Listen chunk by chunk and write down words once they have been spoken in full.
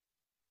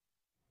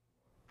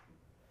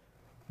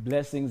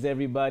Blessings,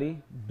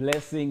 everybody.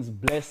 Blessings,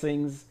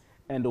 blessings,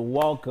 and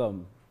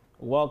welcome.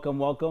 Welcome,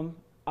 welcome.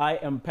 I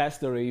am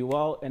Pastor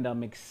Rayuel, and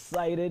I'm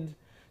excited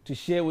to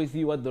share with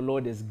you what the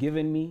Lord has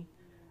given me.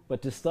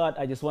 But to start,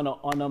 I just want to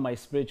honor my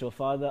spiritual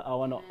father. I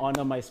want to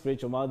honor my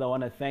spiritual mother. I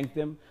want to thank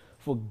them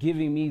for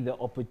giving me the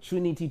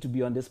opportunity to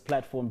be on this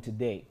platform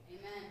today.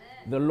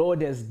 Amen. The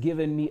Lord has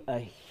given me a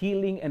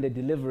healing and a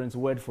deliverance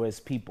word for his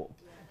people.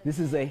 This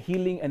is a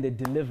healing and a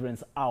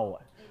deliverance hour.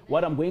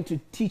 What I'm going to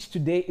teach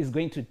today is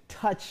going to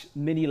touch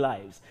many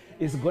lives.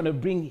 It's going to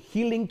bring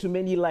healing to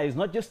many lives,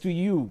 not just to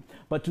you,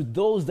 but to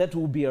those that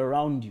will be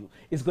around you.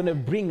 It's going to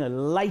bring a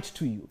light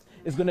to you.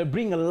 It's going to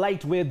bring a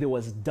light where there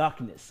was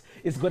darkness.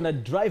 It's going to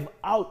drive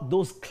out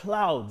those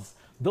clouds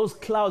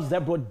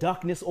that brought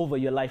darkness over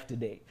your life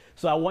today.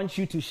 So I want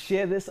you to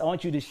share this. I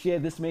want you to share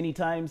this many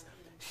times.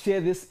 Share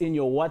this in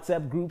your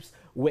WhatsApp groups,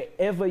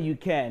 wherever you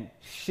can.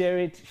 Share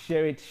it,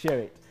 share it, share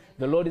it.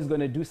 The Lord is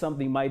going to do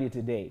something mighty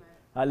today.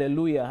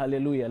 Hallelujah,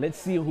 hallelujah. Let's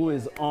see who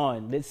is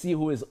on. Let's see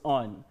who is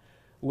on.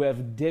 We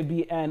have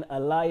Debbie Ann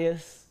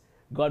Elias.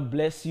 God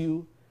bless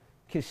you.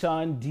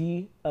 Kishan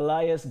D.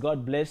 Elias.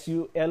 God bless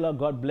you. Ella,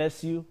 God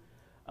bless you.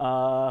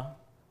 On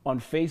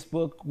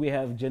Facebook, we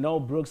have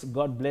Janelle Brooks.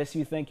 God bless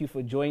you. Thank you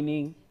for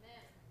joining.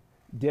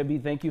 Amen. Debbie,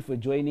 thank you for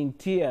joining.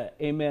 Tia,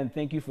 amen.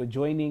 Thank you for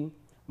joining.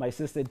 My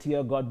sister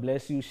Tia, God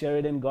bless you.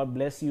 Sheridan, God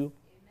bless you.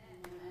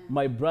 Amen.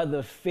 My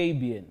brother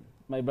Fabian,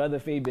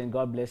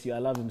 God bless you. I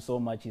love him so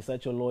much. He's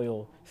such a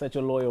loyal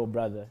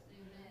brother. Amen.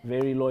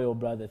 Very loyal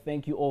brother.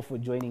 Thank you all for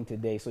joining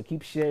today. So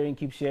keep sharing,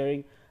 keep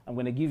sharing. I'm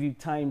going to give you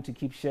time to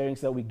keep sharing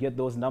so that we get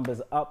those numbers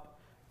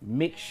up.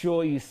 Make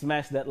sure you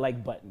smash that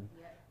like button.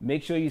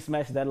 Make sure you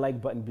smash that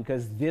like button,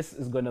 because this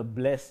is going to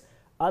bless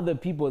other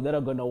people that are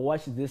going to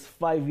watch this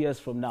 5 years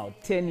from now,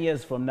 10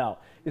 years from now.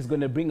 It's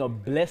going to bring a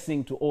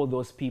blessing to all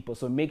those people.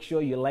 So make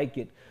sure you like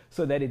it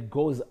so that it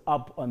goes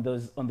up on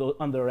the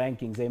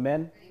rankings.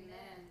 Amen?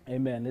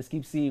 Amen. Let's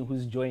keep seeing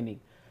who's joining.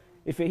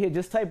 If you're here,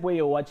 just type where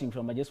you're watching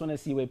from. I just want to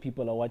see where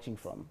people are watching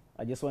from.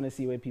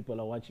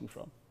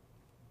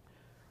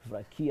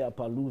 Vrakia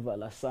paluva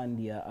la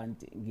sandia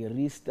ante.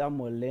 Girista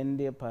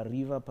molende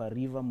pariva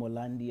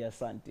molandia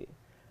sante.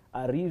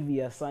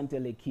 Arrivia sante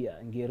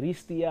lekia.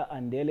 Giristia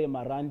andele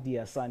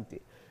marandia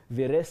sante.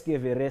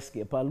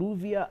 Vereske.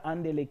 Paluvia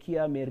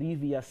andelekia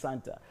merivia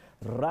santa.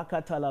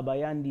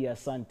 Rakatalabayandia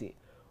sante.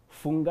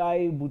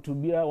 Fungai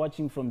Butubira,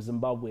 watching from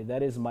Zimbabwe.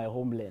 That is my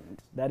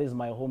homeland.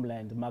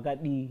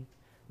 Makati,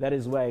 that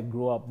is where I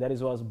grew up. That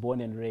is where I was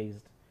born and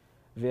raised.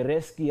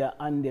 Vereskia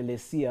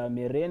andelesia,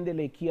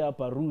 merendelekia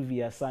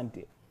paruvia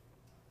sante.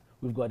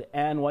 We've got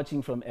Anne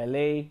watching from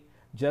LA.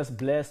 Just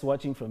Blessed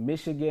watching from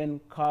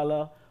Michigan.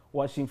 Carla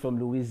watching from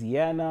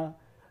Louisiana.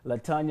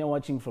 Latanya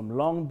watching from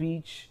Long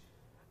Beach.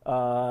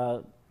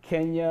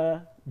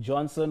 Kenya.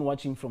 Johnson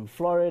watching from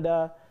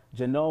Florida.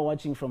 Janelle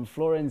watching from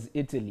Florence,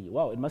 Italy.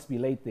 Wow, it must be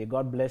late there.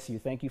 God bless you.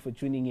 Thank you for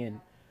tuning in.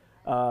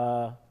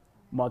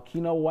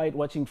 Markina White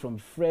watching from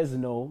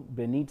Fresno.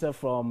 Benita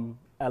from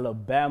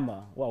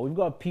Alabama. Wow, we've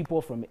got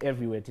people from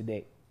everywhere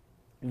today.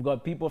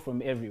 All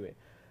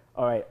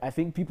right, I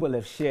think people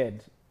have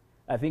shared.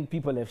 I think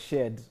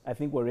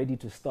we're ready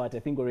to start. I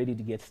think we're ready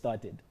to get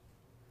started.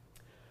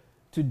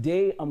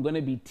 Today, I'm going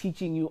to be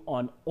teaching you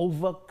on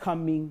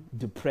overcoming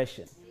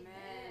depression.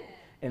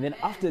 And then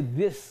after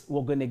this,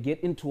 we're going to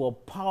get into a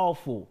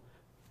powerful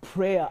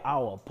prayer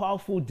hour,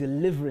 powerful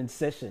deliverance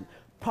session,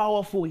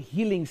 powerful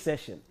healing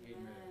session.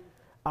 Amen.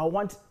 I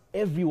want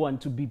everyone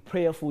to be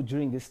prayerful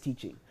during this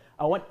teaching.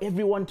 I want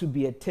everyone to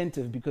be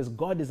attentive, because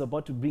God is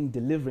about to bring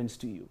deliverance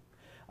to you.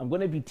 I'm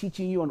going to be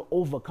teaching you on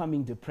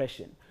overcoming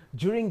depression.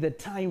 During the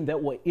time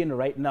that we're in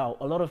right now,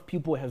 a lot of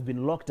people have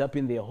been locked up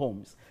in their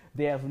homes.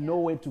 They have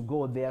nowhere to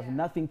go. They have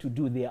nothing to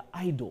do. They are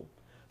idle.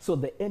 So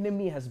the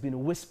enemy has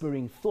been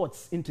whispering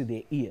thoughts into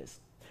their ears.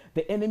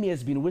 The enemy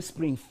has been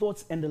whispering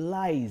thoughts and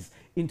lies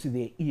into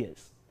their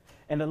ears.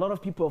 And a lot of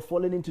people have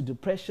fallen into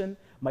depression.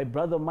 My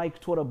brother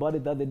Mike taught about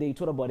it the other day. He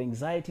taught about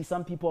anxiety.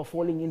 Some people are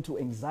falling into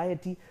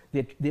anxiety.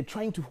 They're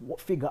trying to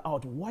figure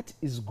out what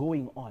is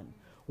going on.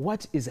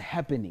 What is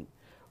happening?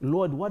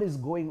 Lord, what is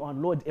going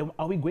on? Lord,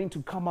 are we going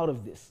to come out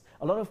of this?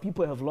 A lot of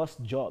people have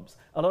lost jobs.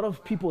 A lot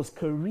of people's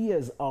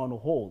careers are on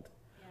hold.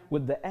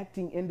 With the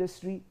acting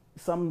industry,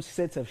 some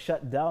sets have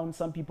shut down.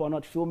 Some people are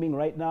not filming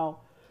right now.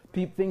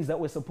 Things that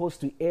were supposed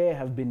to air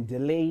have been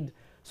delayed.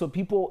 So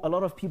a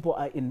lot of people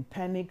are in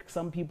panic.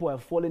 Some people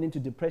have fallen into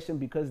depression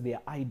because they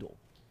are idle.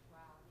 Wow,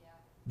 yeah.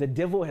 The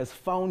devil has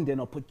found an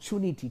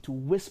opportunity to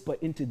whisper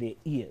into their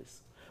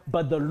ears.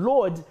 But the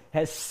Lord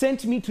has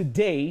sent me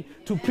today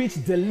to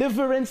preach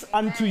deliverance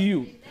unto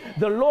you.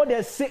 The Lord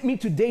has sent me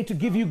today to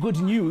give you good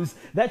news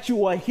that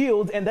you are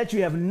healed and that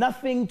you have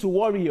nothing to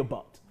worry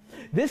about.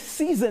 This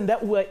season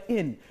that we're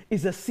in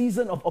is a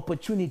season of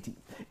opportunity.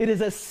 It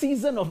is a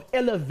season of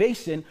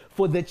elevation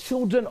for the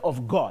children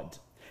of God.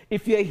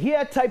 If you're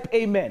here, type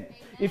amen.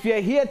 If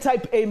you're here,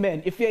 type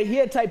amen. If you're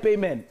here, type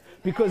amen.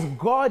 Because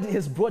God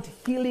has brought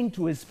healing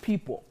to his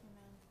people.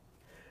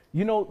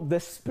 You know, the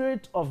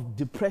spirit of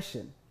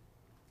depression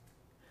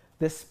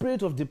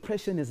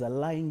is a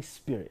lying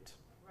spirit.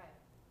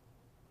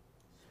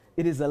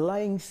 It is a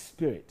lying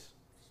spirit.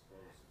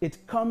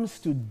 It comes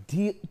to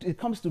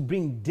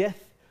bring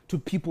death to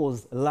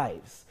people's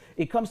lives.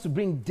 It comes to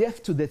bring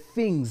death to the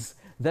things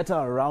that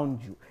are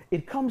around you.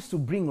 It comes to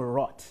bring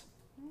rot.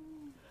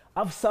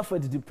 I've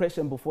suffered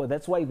depression before.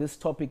 That's why this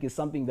topic is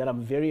something that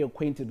I'm very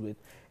acquainted with.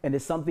 And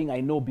it's something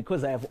I know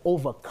because I have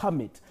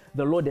overcome it.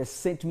 The Lord has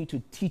sent me to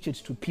teach it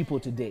to people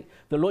today.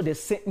 The Lord has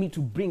sent me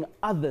to bring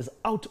others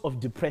out of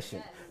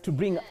depression, to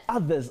bring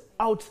others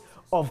out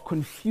of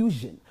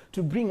confusion,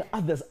 to bring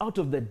others out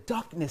of the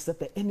darkness that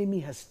the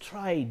enemy has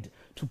tried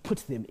to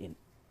put them in.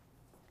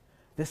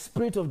 The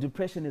spirit of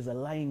depression is a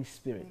lying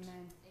spirit.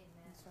 Amen.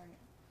 That's right.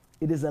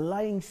 It is a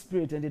lying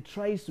spirit, and it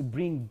tries to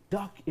bring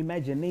dark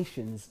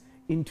imaginations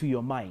into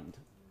your mind.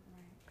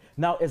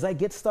 Now, as I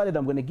get started,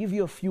 I'm going to give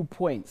you a few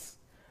points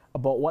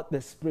about what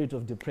the spirit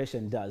of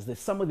depression does. There's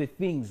some of the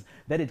things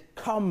that it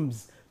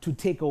comes to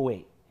take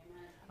away.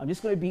 I'm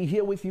just going to be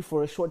here with you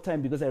for a short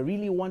time because I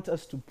really want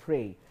us to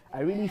pray. I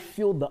really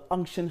feel the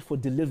unction for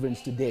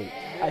deliverance today.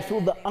 I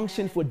feel the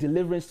unction for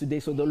deliverance today.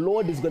 So the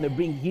Lord is going to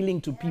bring healing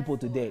to people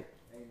today.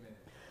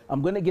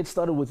 I'm going to get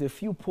started with a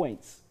few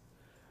points.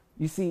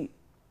 You see,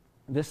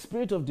 the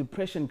spirit of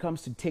depression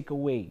comes to take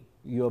away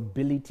your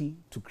ability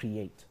to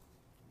create.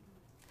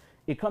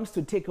 It comes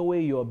to take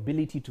away your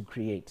ability to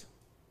create.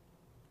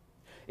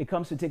 It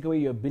comes to take away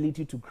your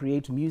ability to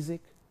create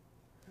music,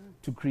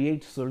 to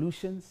create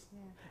solutions.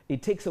 Yeah.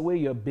 It takes away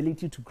your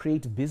ability to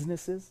create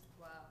businesses.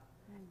 Wow.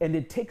 And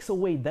it takes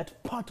away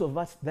that part of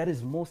us that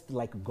is most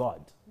like God.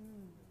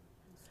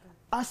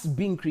 Us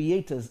being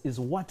creators is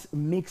what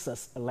makes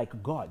us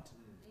like God.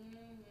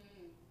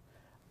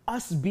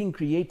 Us being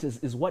creators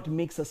is what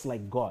makes us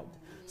like God.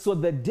 So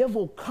the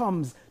devil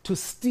comes to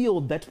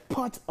steal that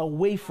part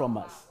away from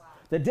us.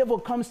 The devil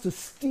comes to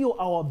steal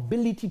our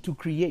ability to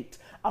create,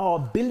 our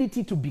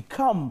ability to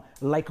become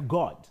like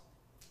God.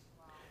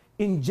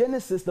 In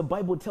Genesis, the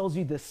Bible tells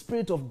you the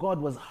Spirit of God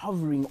was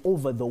hovering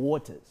over the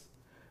waters.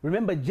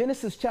 Remember,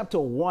 Genesis chapter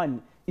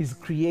 1 is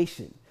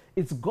creation.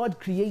 It's God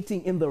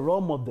creating in the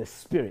realm of the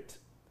Spirit.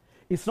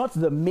 It's not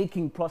the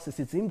making process,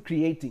 it's Him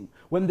creating.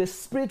 When the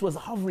Spirit was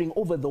hovering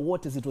over the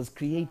waters, it was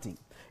creating.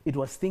 It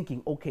was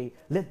thinking, okay,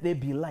 let there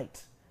be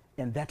light,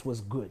 and that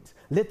was good.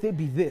 Let there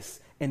be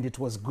this, and it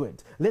was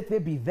good. Let there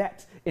be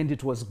that, and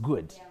it was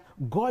good. Yeah.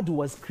 God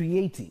was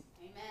creating.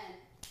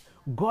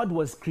 Amen. God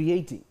was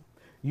creating.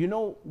 You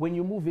know, when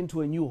you move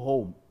into a new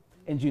home,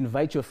 and you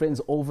invite your friends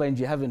over and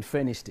you haven't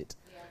furnished it,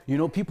 you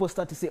know, people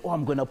start to say, oh,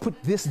 I'm going to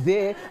put this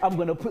there, I'm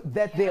going to put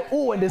that there,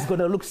 oh, and it's going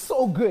to look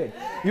so good.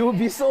 You will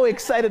be so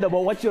excited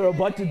about what you're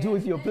about to do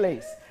with your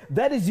place.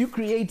 That is you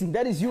creating.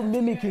 That is you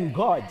mimicking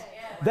God.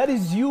 That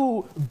is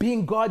you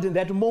being God in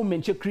that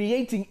moment. You're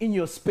creating in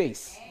your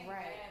space.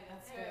 Right.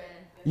 That's good.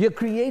 You're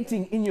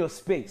creating in your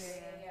space.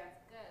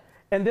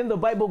 And then the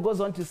Bible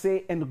goes on to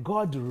say, and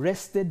God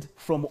rested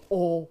from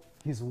all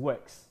His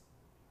works.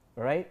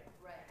 Right?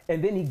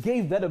 And then He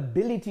gave that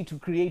ability to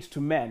create to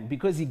man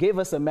because He gave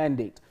us a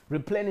mandate.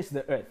 Replenish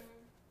the earth.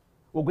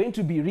 We're going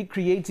to be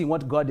recreating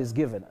what God has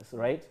given us,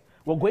 right?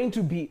 We're going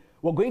to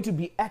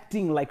be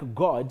acting like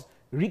God,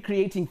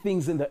 recreating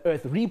things in the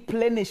earth,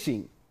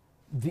 replenishing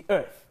the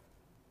earth.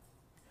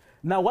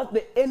 Now, what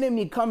the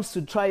enemy comes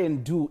to try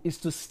and do is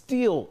to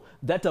steal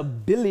that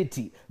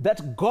ability,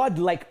 that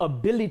God-like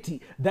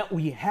ability that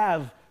we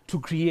have to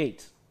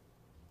create.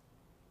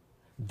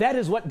 That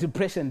is what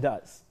depression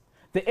does.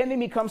 The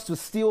enemy comes to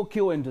steal,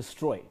 kill, and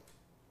destroy.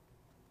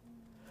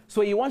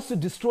 So he wants to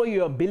destroy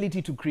your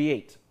ability to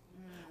create.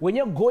 When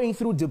you're going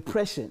through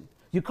depression,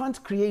 you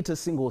can't create a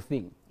single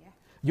thing. Yeah.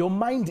 Your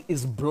mind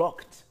is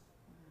blocked.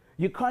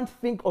 You can't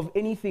think of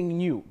anything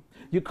new.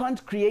 You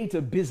can't create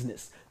a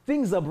business.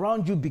 Things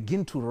around you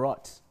begin to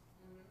rot.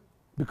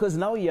 Because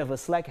now you have a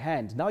slack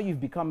hand. Now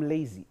you've become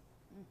lazy.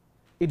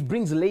 It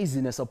brings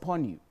laziness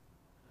upon you.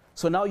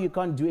 So now you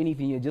can't do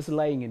anything. You're just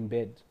lying in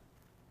bed.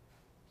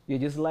 You're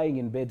just lying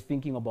in bed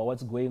thinking about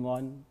what's going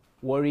on,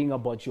 worrying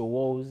about your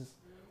woes,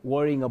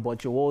 worrying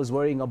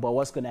about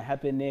what's going to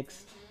happen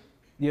next.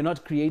 You're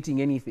not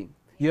creating anything.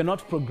 You're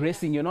not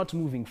progressing. You're not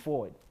moving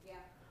forward. Yeah.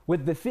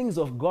 With the things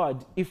of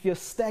God, if you're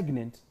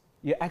stagnant,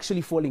 you're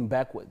actually falling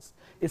backwards.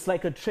 It's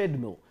like a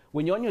treadmill.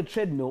 When you're on your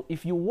treadmill,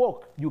 if you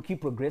walk, you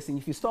keep progressing.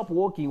 If you stop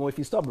walking or if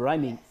you stop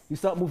running, you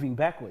start moving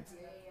backwards.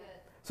 Yeah.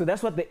 So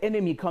that's what the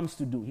enemy comes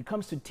to do. He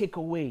comes to take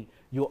away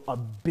your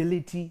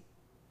ability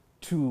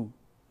to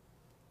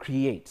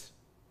create.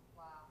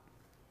 Wow.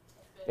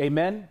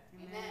 Amen?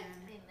 Amen?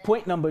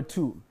 Point number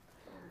 2.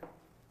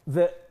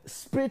 The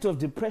spirit of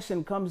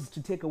depression comes to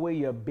take away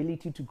your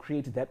ability to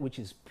create that which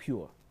is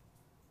pure.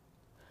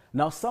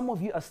 Now, some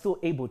of you are still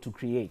able to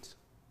create,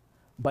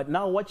 but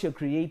now what you're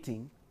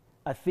creating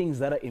are things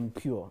that are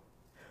impure.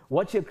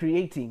 What you're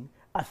creating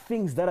are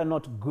things that are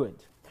not good.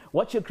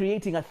 What you're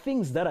creating are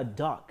things that are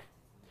dark.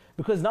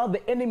 Because now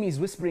the enemy is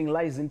whispering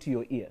lies into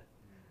your ear.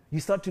 You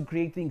start to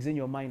create things in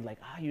your mind like,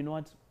 you know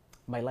what?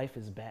 My life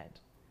is bad.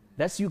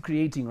 That's you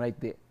creating right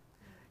there.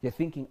 You're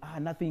thinking,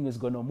 nothing is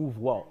going to move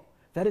well.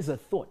 That is a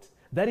thought.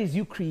 That is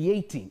you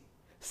creating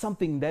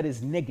something that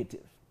is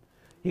negative.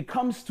 He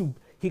comes to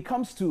He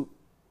comes to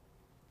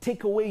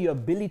take away your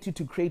ability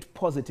to create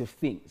positive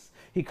things.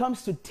 He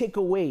comes to take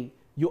away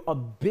your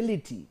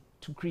ability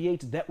to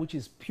create that which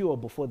is pure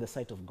before the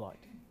sight of God.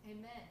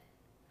 Amen.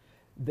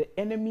 The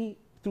enemy,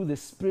 through the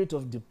spirit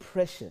of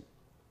depression,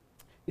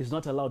 is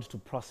not allowed to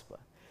prosper.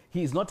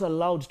 He is not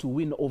allowed to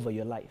win over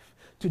your life.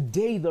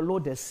 Today, the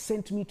Lord has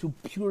sent me to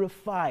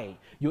purify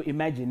your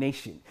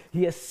imagination.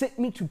 He has sent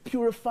me to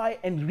purify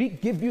and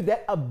give you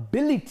that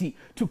ability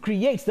to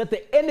create that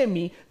the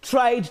enemy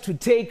tried to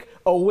take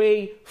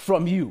away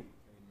from you.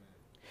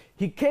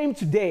 He came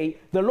today,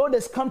 the Lord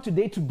has come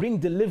today to bring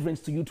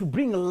deliverance to you, to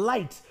bring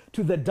light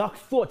to the dark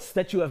thoughts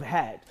that you have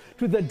had,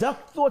 to the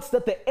dark thoughts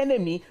that the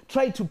enemy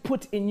tried to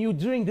put in you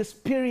during this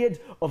period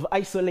of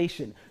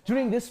isolation,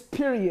 during this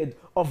period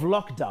of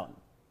lockdown.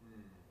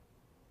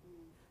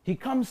 He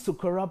comes to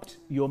corrupt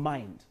your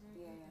mind.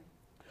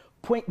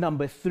 Point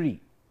number 3.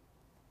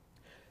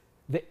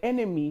 The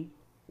enemy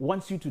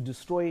wants you to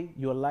destroy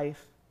your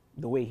life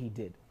the way he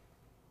did.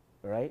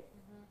 All right?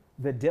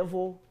 The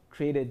devil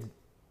created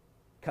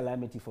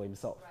calamity for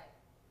himself. Right.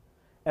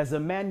 As a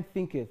man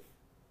thinketh,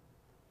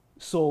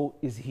 so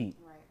is he.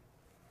 Right.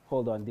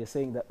 Hold on, they're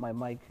saying that my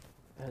mic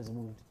has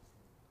moved.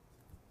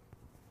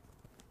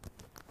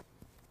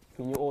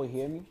 Can you all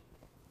hear me?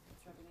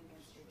 It's rubbing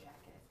against your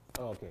jacket.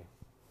 Oh, okay.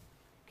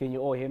 Can you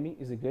all hear me?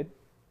 Is it good?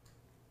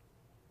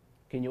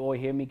 Can you all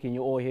hear me? Can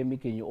you all hear me?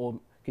 Can you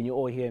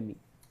all hear me?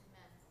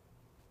 Amen.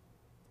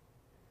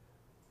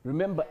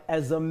 Remember,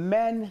 as a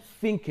man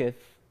thinketh,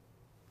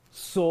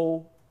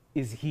 so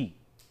is he.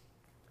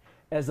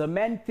 As a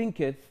man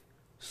thinketh,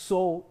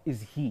 so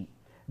is he.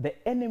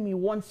 The enemy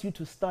wants you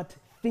to start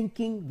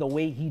thinking the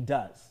way he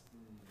does.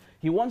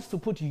 He wants to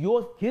put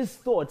his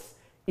thoughts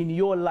in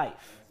your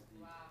life.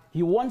 Wow.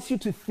 He wants you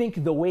to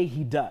think the way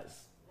he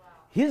does. Wow.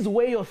 His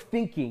way of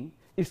thinking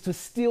is to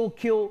steal,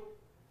 kill,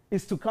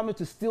 is to come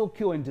to steal,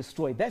 kill, and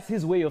destroy. That's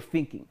his way of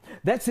thinking.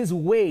 That's his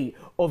way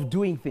of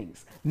doing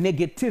things.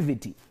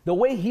 Negativity. The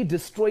way he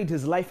destroyed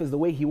his life is the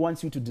way he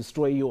wants you to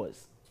destroy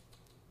yours.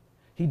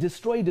 He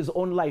destroyed his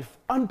own life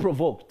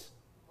unprovoked.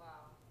 Wow.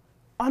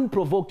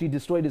 Unprovoked, he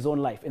destroyed his own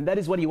life. And that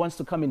is what he wants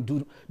to come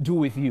and do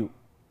with you.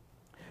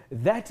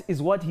 That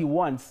is what he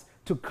wants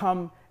to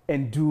come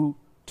and do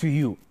to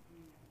you.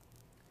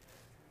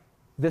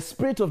 The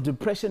spirit of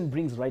depression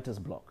brings writer's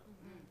block.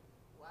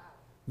 Wow.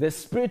 The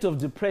spirit of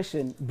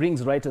depression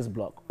brings writer's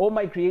block. All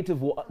my creatives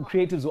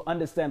will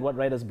understand what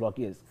writer's block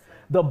is.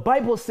 The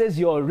Bible says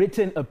you're a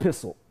written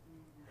epistle.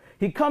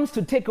 He comes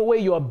to take away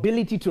your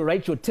ability to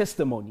write your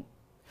testimony.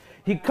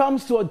 He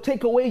comes to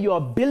take away your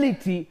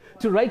ability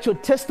to write your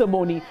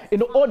testimony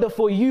in order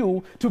for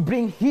you to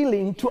bring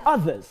healing to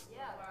others.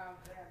 Yeah.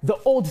 The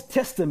Old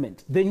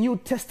Testament, the New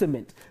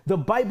Testament, the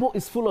Bible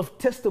is full of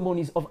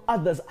testimonies of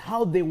others,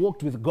 how they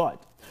walked with God.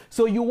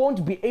 So you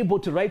won't be able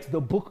to write the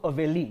book of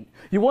Eileen.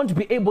 You won't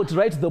be able to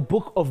write the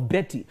book of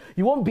Betty.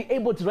 You won't be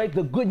able to write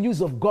the good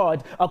news of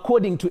God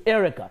according to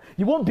Erica.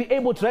 You won't be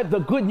able to write the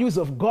good news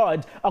of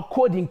God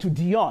according to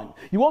Dion.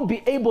 You won't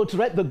be able to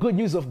write the good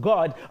news of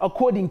God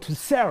according to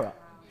Sarah.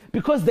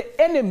 Because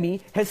the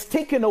enemy has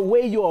taken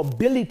away your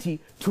ability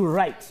to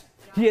write.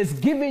 He has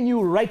given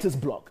you writer's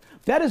block.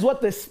 That is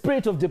what the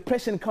spirit of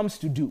depression comes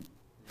to do.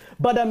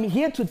 But I'm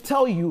here to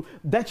tell you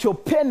that your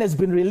pen has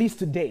been released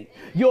today.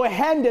 Your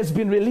hand has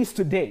been released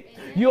today.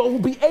 You will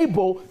be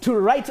able to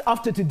write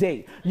after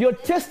today. Your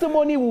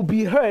testimony will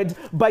be heard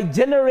by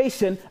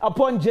generation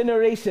upon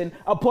generation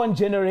upon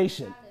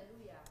generation.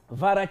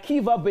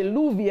 Varakiva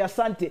beluvia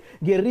sante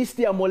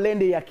geristia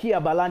molende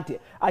yakia balante.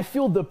 I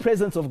feel the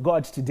presence of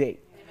God today.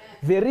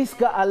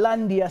 Veriska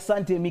alandia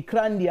sante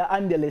mikrandia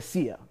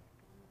andelesia.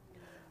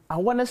 I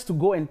want us to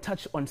go and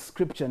touch on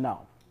scripture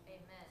now.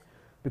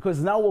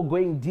 Because now we're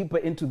going deeper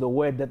into the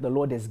word that the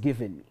Lord has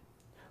given me.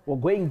 We're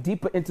going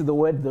deeper into the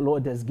word the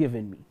Lord has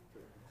given me.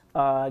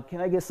 Can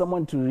I get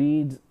someone to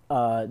read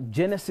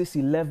Genesis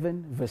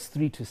 11, verse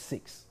 3 to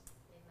 6?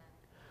 Amen.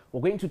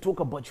 We're going to talk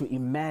about your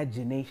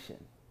imagination.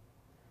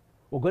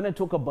 We're going to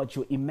talk about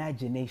your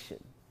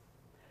imagination.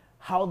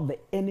 How the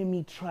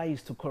enemy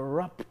tries to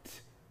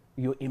corrupt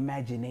your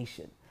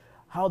imagination.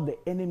 How the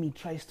enemy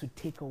tries to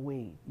take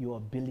away your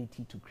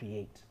ability to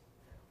create.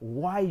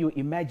 Why your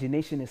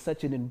imagination is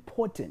such an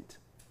important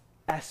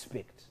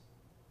aspect.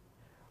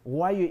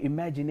 Why your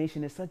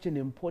imagination is such an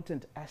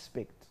important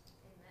aspect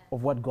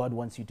of what God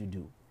wants you to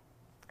do.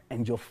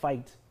 And your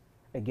fight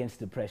against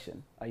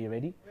depression. Are you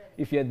ready?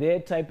 If you're there,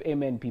 type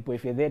amen, people.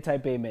 If you're there,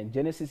 type amen.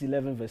 Genesis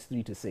 11, verse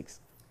 3 to 6.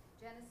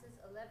 Genesis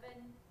 11,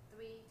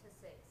 3 to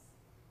 6.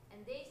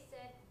 And they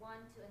said one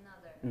to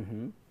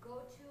another, Go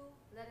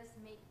to, let us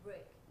make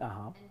brick,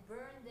 and burn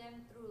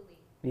them thoroughly.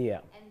 Yeah.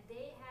 And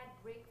they had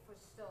brick for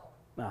stone,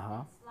 Uh-huh.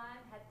 and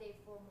slime had they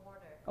for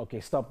mortar.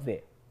 Okay, stop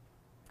there.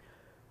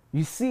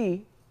 You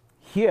see,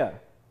 here,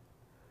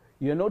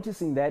 you're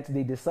noticing that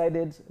they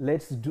decided,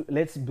 let's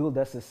build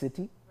us a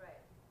city. Right.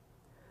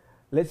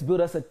 Let's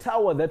build us a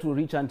tower that will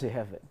reach unto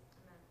heaven.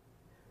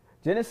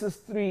 Genesis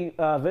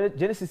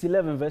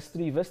 11, verse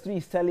 3. Verse 3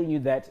 is telling you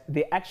that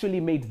they actually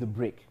made the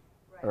brick.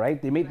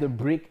 Right? They made the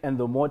brick and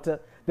the mortar.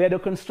 They're at a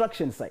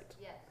construction site.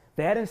 Yes.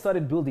 They hadn't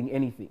started building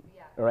anything,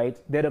 Yeah. right?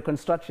 They're at a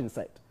construction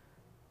site.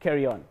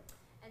 Carry on.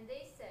 And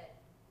they said,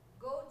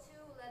 "Go to,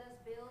 let us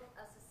build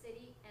us a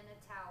city and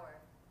a tower,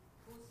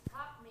 whose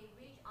top may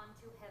reach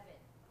unto heaven."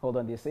 Hold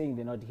on, they're saying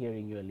they're not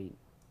hearing you, Aline.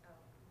 Oh.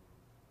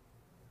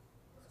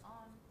 It's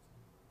on.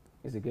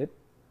 Is it good?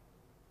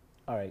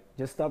 All right,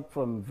 just stop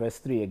from verse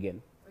 3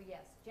 again. Oh,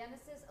 yes.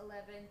 Genesis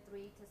 11,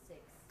 3 to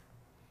 6.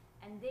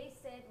 And they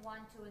said one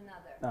to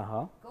another,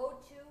 Uh-huh. "Go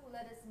to,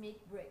 let us make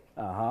brick,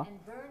 Uh-huh.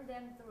 and burn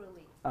them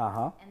thoroughly."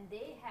 Uh-huh. And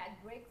they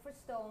had brick for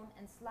stone,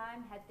 and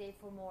slime had they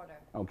for mortar.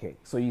 Okay,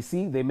 so you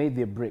see, they made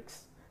their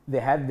bricks. They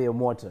had their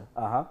mortar.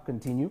 Uh-huh,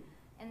 continue.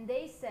 And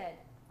they said,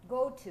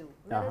 "Go to,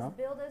 let Uh-huh. us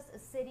build us a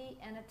city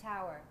and a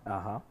tower,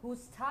 Uh-huh.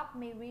 whose top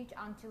may reach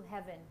unto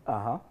heaven.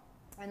 Uh-huh.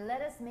 And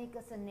let us make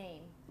us a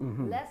name,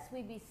 lest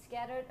we be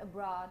scattered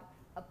abroad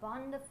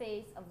upon the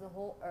face of the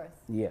whole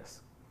earth."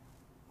 Yes.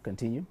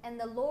 Continue. And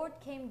the Lord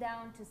came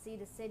down to see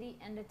the city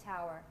and the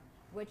tower,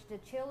 which the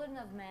children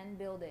of men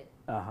builded.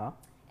 Uh-huh.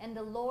 And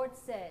the Lord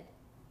said,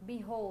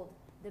 "Behold,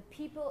 the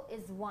people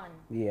is one,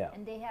 Yeah.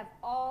 and they have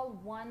all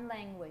one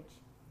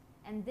language.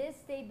 And this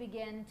they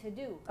began to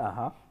do.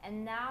 Uh-huh.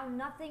 And now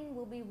nothing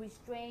will be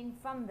restrained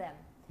from them,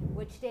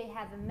 which they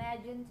have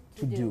imagined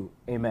To do.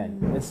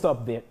 Amen. Let's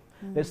stop there.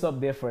 Let's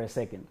stop there for a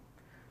second.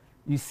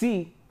 You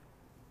see,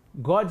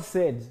 God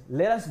said,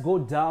 let us go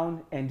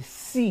down and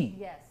see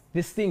Yes.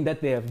 this thing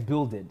that they have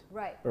builded.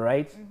 Right.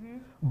 Right?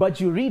 But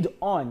you read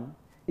on,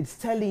 it's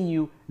telling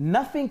you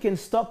nothing can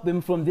stop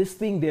them from this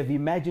thing they've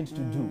imagined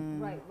to do.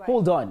 Right, right.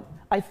 Hold on.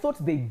 I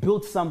thought they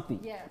built something.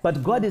 Yes.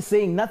 But God is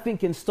saying nothing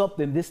can stop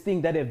them, this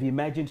thing that they've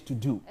imagined to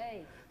do.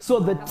 Hey. So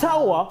the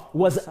tower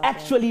was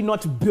actually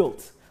not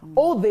built.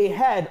 All they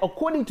had,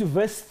 according to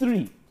verse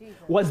 3,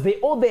 was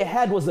all they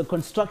had was a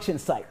construction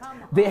site.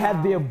 They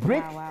had their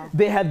brick,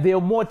 they had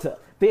their mortar.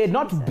 They had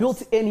not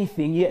built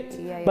anything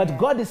yet. But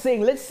God is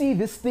saying, let's see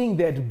this thing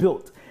they had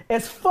built.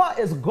 As far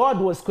as God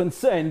was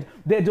concerned,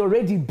 they'd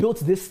already built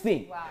this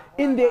thing.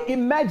 In their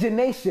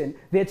imagination,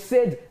 they'd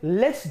said,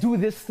 let's do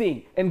this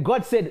thing. And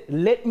God said,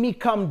 let me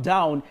come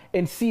down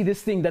and see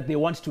this thing that they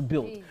want to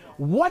build.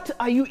 What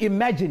are you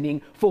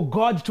imagining for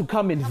God to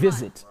come and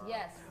visit?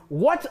 Yes.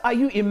 What are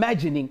you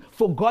imagining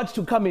for God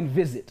to come and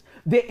visit?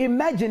 Their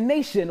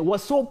imagination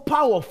was so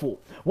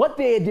powerful. What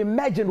they had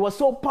imagined was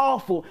so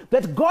powerful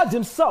that God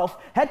himself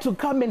had to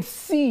come and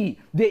see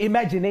their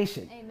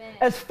imagination. Amen.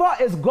 As far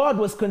as God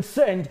was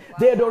concerned,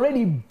 they had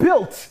already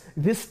built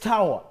this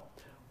tower.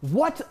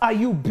 What are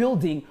you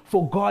building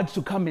for God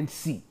to come and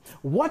see?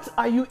 What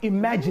are you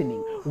imagining?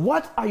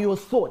 What are your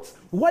thoughts?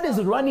 What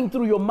is running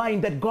through your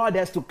mind that God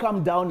has to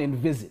come down and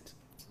visit?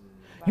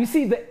 You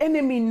see, the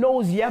enemy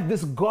knows you have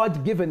this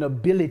God-given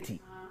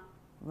ability.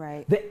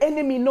 Right. The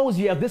enemy knows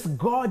you have this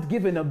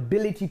God-given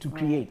ability to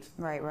create.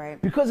 Right,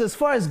 right. Because as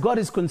far as God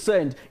is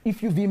concerned,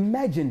 if you've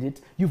imagined it,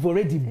 you've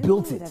already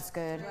built it. That's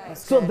good. That's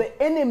So good.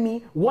 the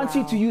enemy wants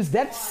you to use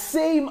that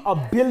same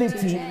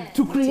ability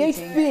to create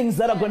things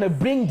that are going to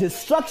bring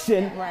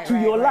destruction to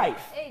your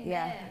life.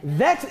 Yeah.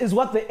 That is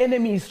what the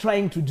enemy is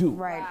trying to do.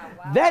 Right.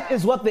 That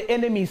is what the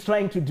enemy is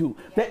trying to do.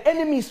 The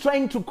enemy is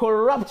trying to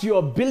corrupt your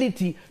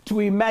ability to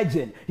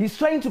imagine. He's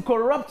trying to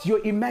corrupt your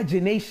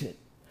imagination.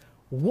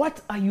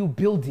 What are you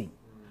building?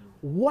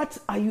 What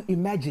are you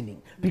imagining?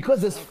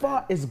 Because as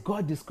far as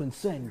God is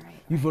concerned,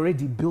 you've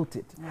already built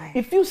it. Right.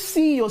 If you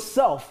see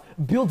yourself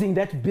building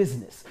that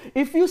business,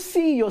 if you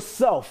see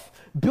yourself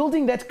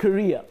building that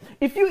career,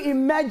 if you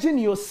imagine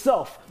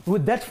yourself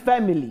with that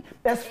family,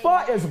 as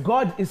far as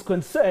God is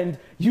concerned,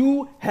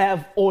 you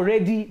have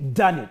already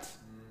done it.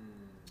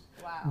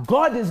 Wow.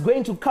 God is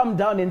going to come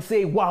down and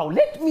say, wow,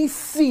 let me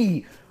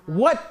see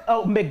what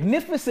a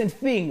magnificent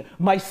thing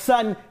my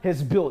son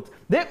has built.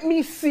 Let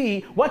me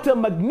see what a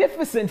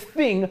magnificent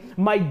thing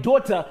my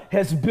daughter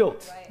has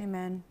built. Right.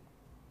 Amen.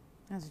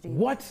 That's deep.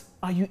 What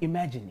are you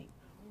imagining?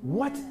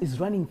 What is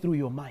running through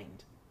your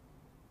mind?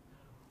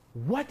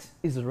 What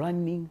is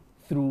running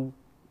through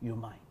your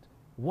mind?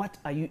 What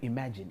are you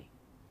imagining?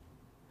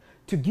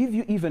 To give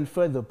you even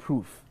further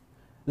proof,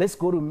 let's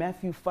go to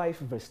Matthew 5,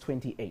 verse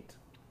 28.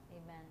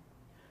 Amen.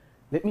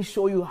 Let me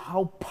show you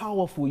how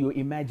powerful your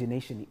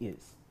imagination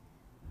is.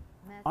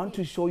 I want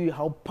to show you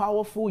how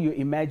powerful your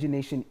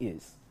imagination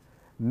is.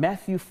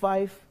 Matthew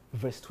 5,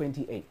 verse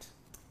 28.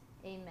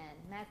 Amen.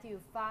 Matthew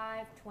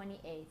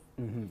 5:28.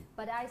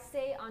 But I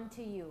say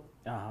unto you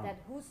that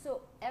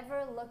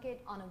whosoever looketh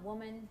on a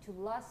woman to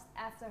lust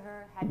after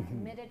her had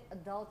committed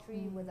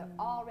adultery with her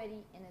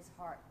already in his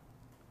heart.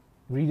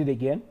 Read it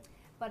again.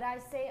 But I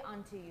say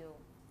unto you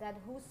that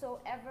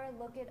whosoever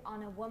looketh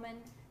on a woman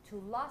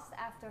to lust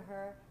after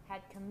her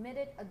had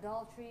committed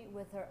adultery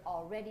with her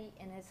already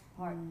in his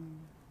heart.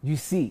 You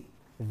see,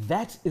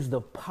 that is the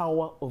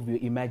power of your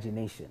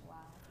imagination.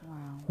 Wow.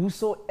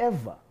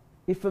 Whosoever,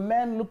 if a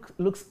man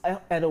looks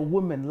at a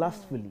woman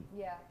lustfully,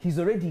 he's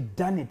already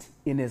done it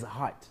in his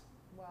heart.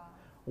 Wow.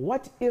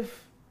 What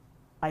if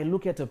I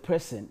look at a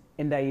person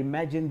and I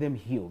imagine them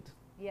healed?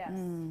 Yes.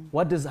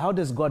 How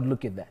does God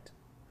look at that?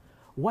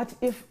 What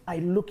if I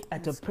look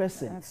at a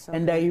person that's so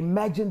and I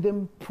imagine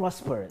them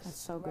prosperous? That's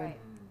so good. Right.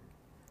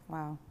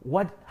 Wow.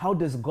 How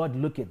does God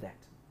look at that?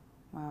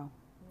 Wow.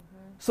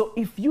 So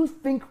if you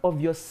think of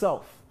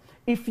yourself,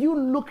 if you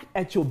look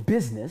at your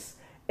business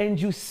and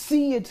you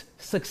see it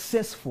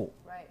successful,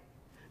 Right.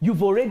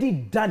 you've already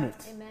done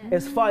it Amen.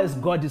 as far as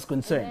God is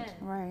concerned.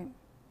 Amen. Right.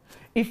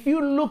 If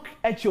you look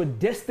at your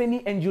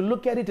destiny and you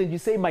look at it and you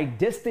say, my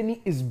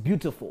destiny is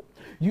beautiful,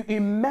 you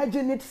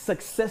imagine it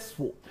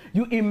successful,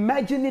 you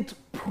imagine it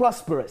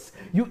prosperous,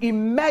 you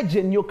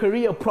imagine your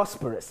career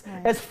prosperous.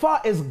 Right. As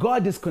far as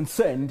God is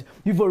concerned,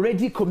 you've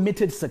already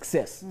committed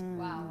success. Wow,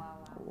 wow,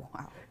 wow.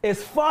 Wow.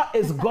 As far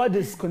as God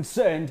is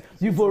concerned,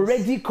 you've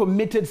already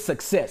committed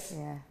success.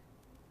 Yeah.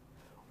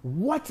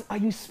 What are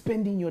you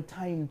spending your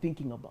time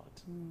thinking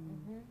about?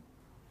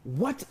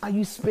 What are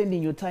you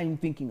spending your time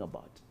thinking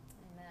about?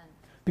 Amen.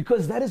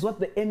 Because that is what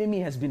the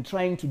enemy has been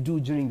trying to do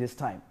during this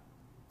time.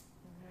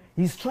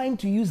 He's trying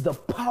to use the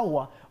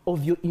power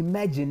of your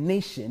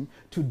imagination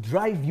to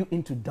drive you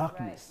into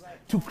darkness, Right,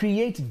 right. to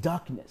create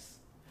darkness.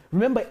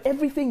 Remember,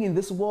 everything in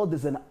this world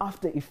is an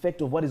after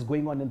effect of what is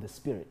going on in the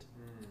spirit.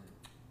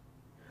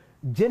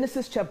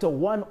 Genesis chapter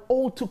 1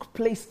 all took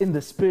place in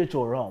the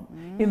spiritual realm,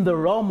 in the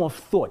realm of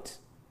thought.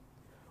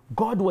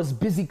 God was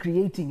busy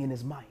creating in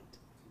his mind.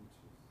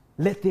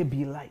 Let there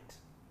be light.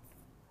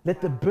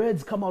 Let the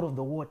birds come out of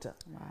the water.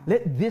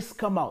 Let this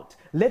come out.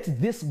 Let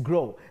this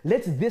grow.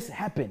 Let this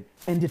happen.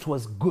 And it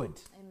was good.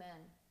 Amen.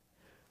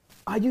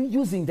 Are you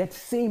using that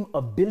same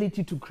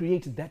ability to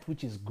create that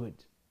which is good?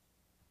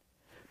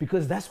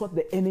 Because that's what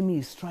the enemy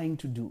is trying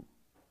to do.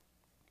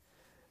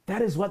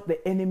 That is what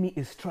the enemy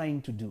is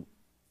trying to do.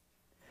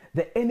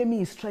 The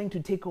enemy is trying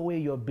to take away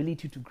your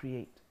ability to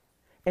create.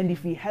 And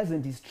if he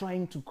hasn't, he's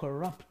trying to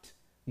corrupt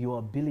your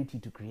ability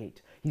to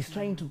create. He's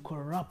trying to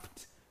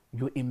corrupt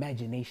your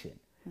imagination.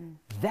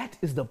 That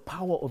is the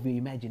power of your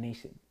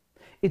imagination.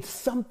 It's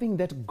something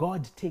that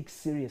God takes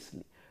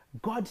seriously.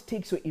 God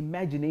takes your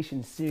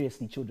imagination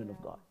seriously, children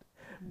of God.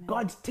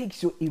 God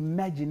takes your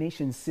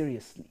imagination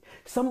seriously.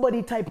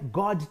 Somebody type,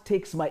 God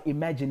takes my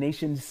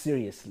imagination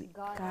seriously.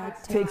 God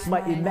Takes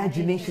my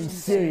imagination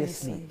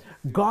seriously.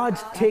 God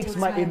takes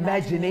my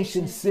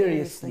imagination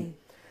seriously.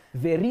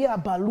 Veria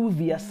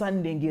baluvia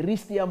sande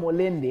ngiristia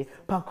molende,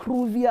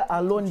 pakruvia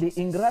alonde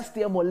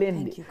ingrastia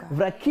molende,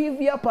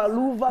 vrakivia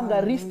paluva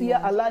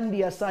ngaristia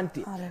alandia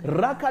sante,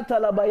 rakata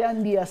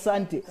labayandia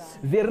sante,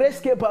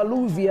 vereske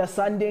paluvia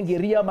sande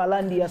ngiria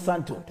malandia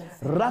santo,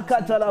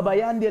 rakata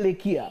labayande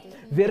lekia,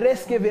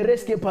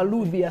 vereske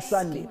paluvia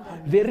sande,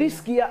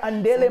 veriskia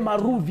andele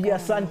maruvia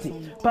sante,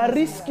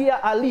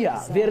 pariskia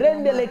alia,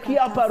 verende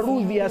lekia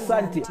paruvia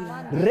sante,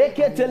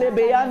 reketele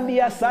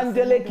beyandia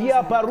sante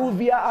lekia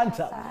paruvia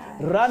anta,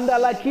 Randa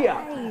lakia,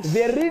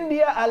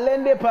 verindia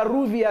alende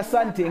paruvia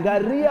sante,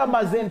 ngaria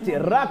mazente,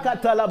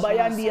 rakata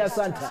labayandia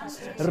santa,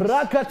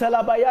 rakata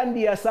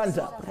labayandia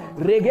santa,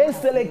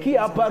 regenste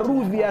lekia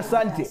paruvia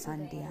sante,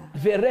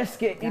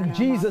 vereske in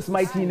Jesus'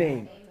 mighty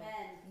name.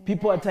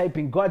 People are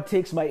typing, God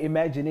takes my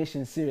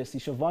imagination seriously.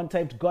 Siobhan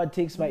typed, God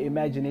takes my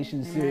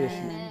imagination seriously.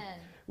 Amen.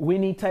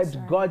 Winnie typed,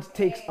 God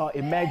takes our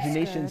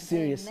imagination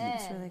seriously. Amen.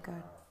 It's really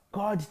good.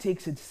 God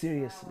takes it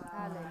seriously.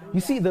 Hallelujah. You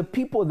see, the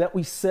people that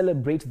we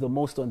celebrate the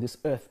most on this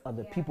earth are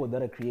the people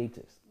that are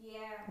creators.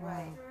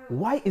 Right.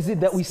 Why is it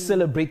that we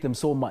celebrate them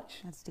so much?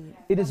 That's deep.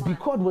 It is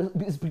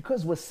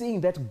because we're seeing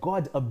that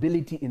God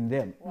ability in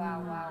them.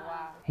 Wow, wow,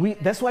 wow.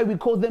 That's why we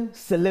call them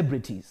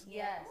celebrities.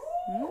 Yes.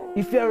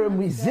 If you're a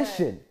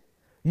musician,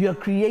 you're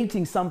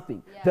creating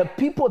something. The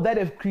people that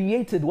have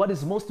created what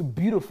is most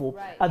beautiful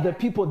Right. are the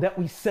people that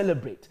we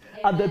celebrate,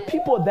 are the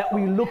people that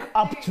we look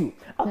up to,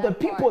 are the That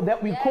people part.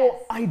 that we Yes.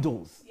 call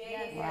idols.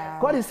 Yes. Wow.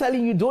 God is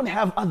telling you don't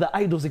have other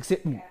idols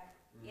except me.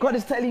 God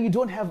is telling you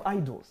don't have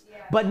idols.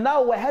 But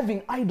now we're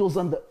having idols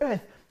on the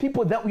earth,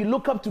 people that we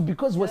look up to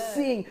because we're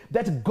seeing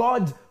that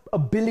God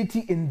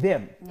ability in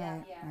them.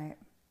 Right. Right.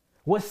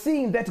 We're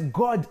seeing that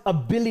God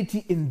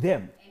ability in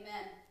them.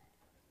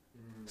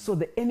 So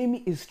the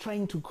enemy is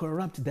trying to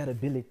corrupt that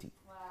ability.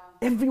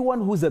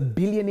 Everyone who's a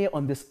billionaire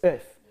on this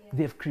earth,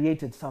 they've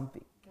created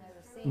something.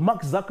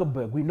 Mark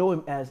Zuckerberg, we know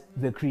him as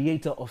the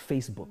creator of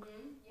Facebook.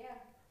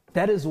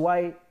 That is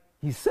why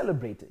he's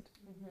celebrated.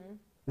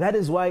 That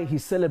is why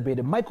he's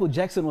celebrated. Michael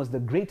Jackson was the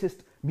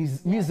greatest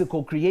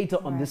musical creator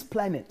on this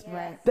planet.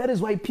 Right. That is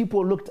why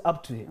people looked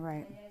up to him.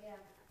 Right.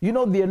 You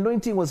know, the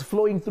anointing was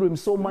flowing through him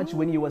so much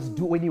when he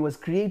was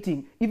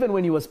creating, even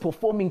when he was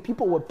performing,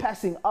 people were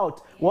passing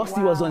out whilst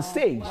he was on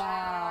stage.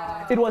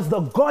 It was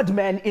the God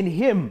man in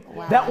him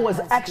that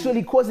was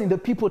actually causing the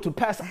people to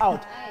pass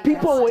out.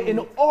 People were in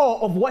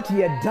awe of what he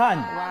had done.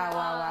 Wow.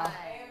 Wow. Wow.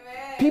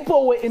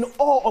 People were in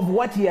awe of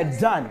what he had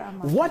done.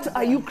 What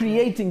are you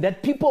creating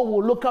that people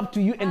will look up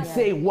to you and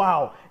say,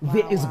 wow,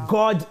 there is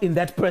God in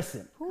that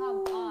person? Come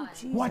on.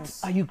 Jesus. What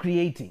are you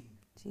creating?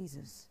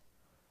 Jesus.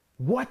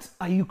 What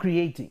are you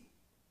creating?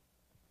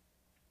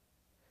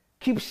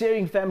 Keep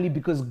sharing, family,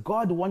 because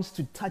God wants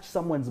to touch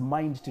someone's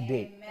mind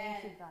today.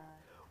 Thank you, God.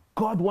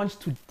 God wants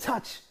to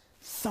touch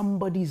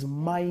somebody's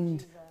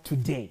mind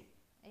today.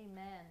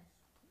 Amen.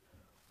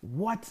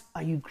 What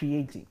are you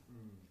creating?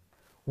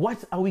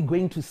 What are we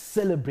going to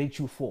celebrate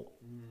you for?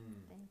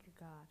 Thank you,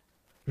 God.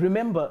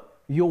 Remember,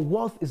 your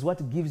wealth is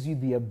what gives you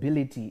the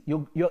ability.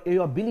 Your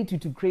ability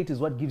to create is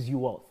what gives you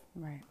wealth.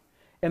 Right.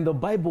 And the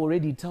Bible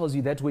already tells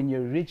you that when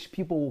you're rich,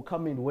 people will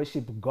come and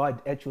worship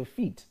God at your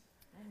feet.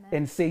 Amen.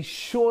 And say,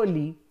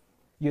 surely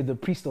you're the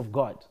priest of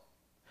God.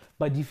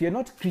 But if you're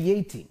not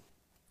creating,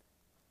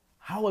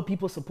 how are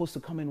people supposed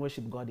to come and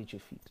worship God at your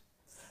feet?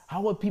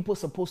 How are people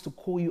supposed to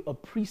call you a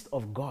priest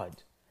of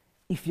God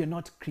if you're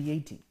not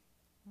creating?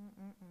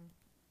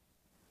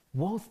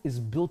 Wealth is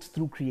built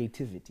through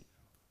creativity.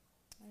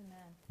 Amen.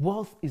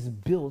 Wealth is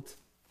built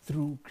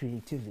through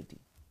creativity.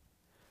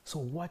 So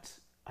what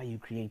are you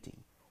creating?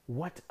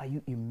 What are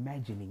you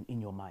imagining in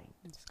your mind?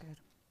 That's good.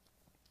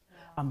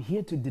 I'm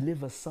here to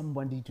deliver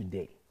somebody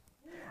today.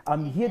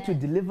 I'm here to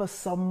deliver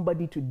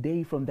somebody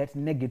today from that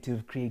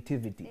negative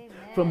creativity,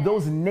 from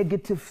those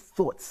negative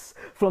thoughts,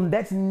 from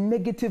that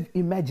negative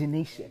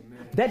imagination,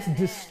 that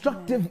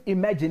destructive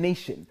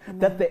imagination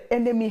that the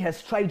enemy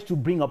has tried to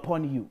bring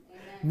upon you.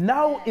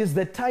 Now is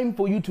the time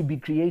for you to be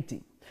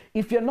creating.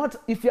 If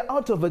you're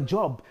out of a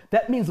job,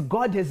 that means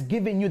God has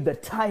given you the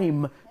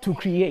time to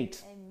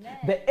create.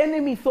 The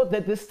enemy thought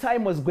that this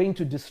time was going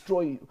to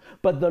destroy you,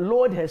 but the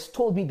Lord has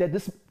told me that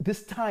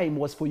this time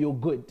was for your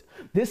good.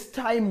 This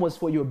time was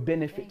for your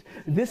benefit.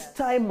 This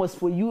time was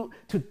for you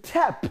to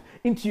tap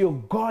into your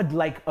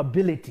God-like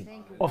ability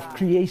of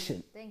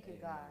creation. Thank you,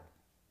 God.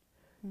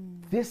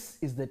 This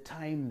is the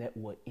time that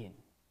we're in.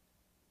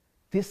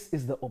 This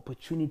is the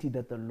opportunity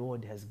that the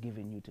Lord has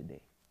given you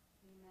today.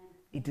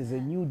 It is a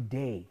new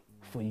day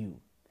for you.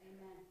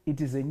 It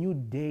is a new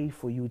day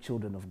for you,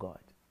 children of God.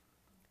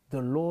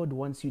 The Lord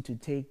wants you to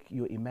take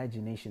your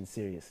imagination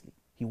seriously.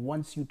 He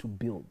wants you to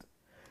build.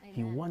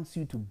 He wants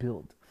you to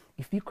build.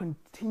 If you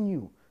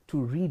continue to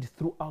read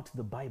throughout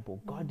the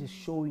Bible, God is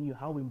showing you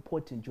how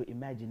important your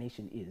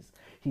imagination is.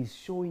 He's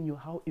showing you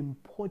how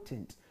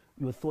important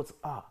your thoughts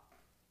are,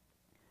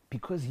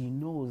 because He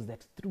knows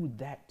that through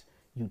that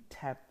you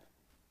tap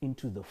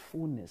into the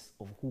fullness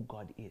of who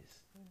God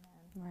is.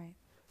 Right.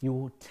 You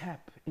will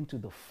tap into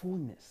the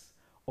fullness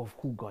of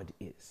who God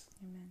is.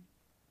 Amen.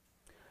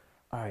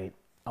 All right.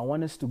 I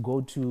want us to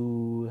go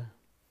to,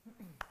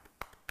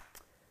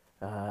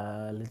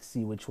 let's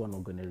see which one we're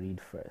going to read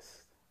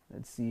first.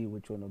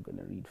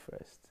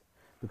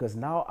 Because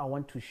now I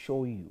want to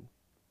show you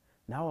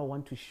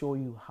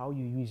how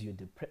you use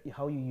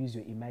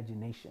your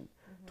imagination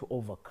to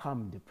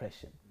overcome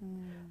depression.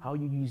 How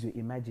you use your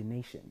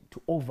imagination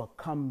to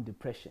overcome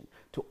depression,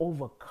 to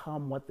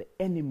overcome what the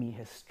enemy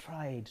has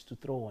tried to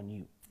throw on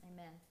you.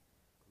 Amen.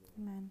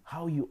 Amen.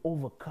 How you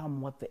overcome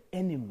what the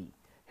enemy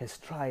has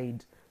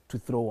tried to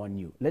throw on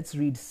you. Let's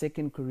read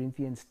 2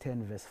 Corinthians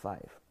 10 verse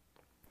 5.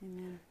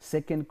 Amen.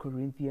 2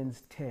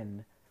 Corinthians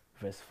 10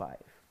 verse 5.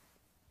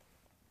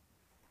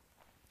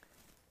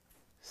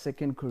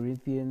 2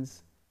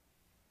 Corinthians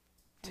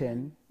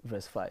 10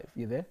 verse 5.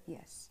 You there?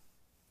 Yes.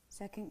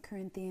 2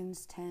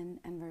 Corinthians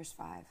 10 and verse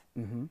 5.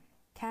 Mm-hmm.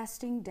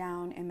 Casting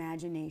down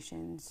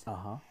imaginations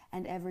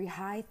and every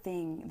high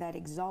thing that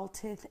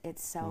exalteth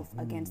itself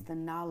against the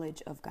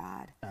knowledge of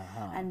God,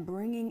 and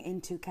bringing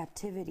into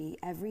captivity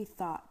every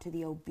thought to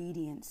the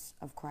obedience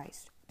of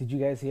Christ. Did you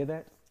guys hear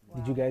that?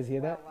 Did you guys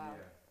hear that? Wow.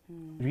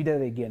 Read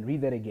that again.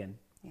 Read that again.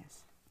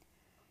 Yes.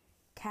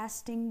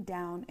 Casting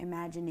down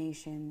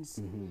imaginations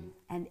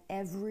and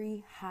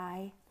every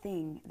high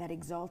thing that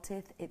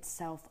exalteth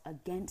itself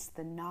against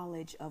the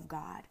knowledge of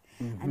God,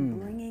 and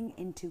bringing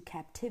into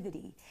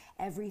captivity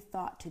every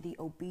thought to the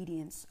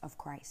obedience of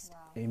Christ.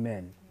 Amen.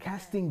 Amen.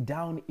 Casting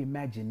down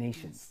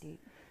imaginations. Deep.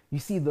 You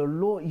see the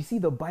Lord, you see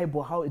the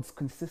Bible, how it's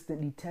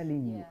consistently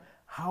telling you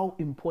how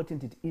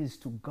important it is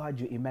to guard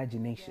your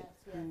imagination.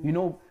 You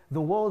know,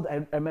 the world,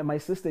 I my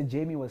sister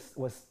Jamie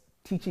was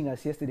teaching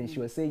us yesterday. She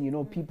was saying, you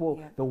know,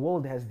 people, the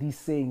world has these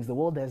sayings. The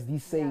world has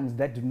these sayings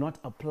that do not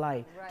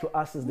apply to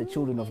us as the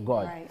children of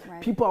God.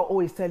 Right. People are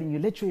always telling you,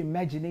 let your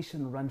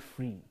imagination run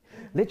free.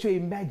 Let your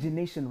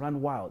imagination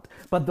run wild.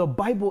 But the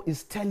Bible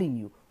is telling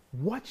you,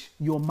 watch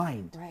your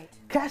mind. Right.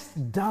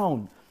 Cast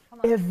down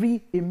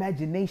every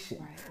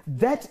imagination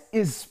that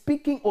is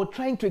speaking or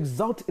trying to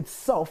exalt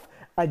itself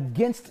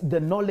against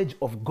the knowledge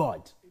of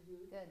God.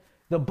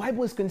 The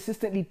Bible is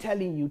consistently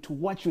telling you to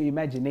watch your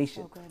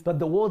imagination, but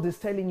the world is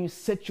telling you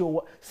set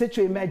your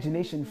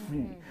imagination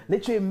free.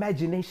 Let your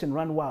imagination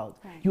run wild.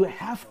 You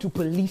have to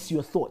police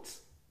your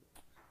thoughts.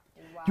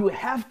 You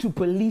have to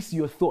police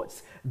your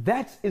thoughts.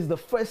 That is the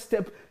first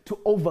step to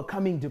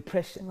overcoming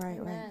depression. Right.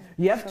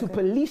 You have to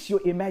police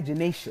your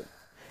imagination.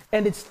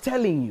 And it's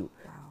telling you,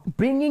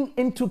 bringing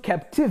into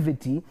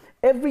captivity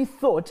every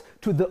thought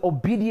to the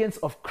obedience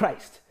of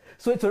Christ.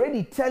 So it's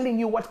already telling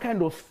you what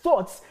kind of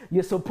thoughts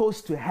you're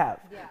supposed to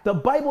have. Yeah. The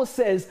Bible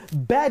says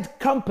bad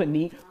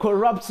company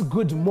corrupts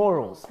good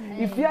morals.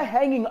 If you're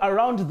hanging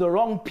around the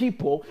wrong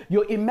people,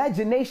 your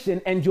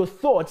imagination and your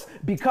thoughts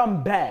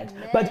become bad.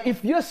 But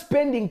if you're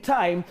spending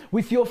time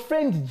with your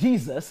friend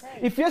Jesus,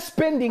 if you're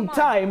spending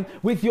time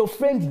with your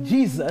friend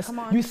Jesus,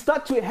 you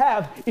start to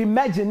have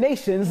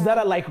imaginations that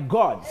are like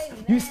God's.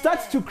 You start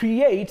to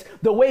create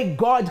the way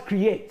God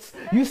creates.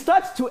 You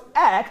start to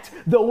act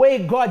the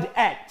way God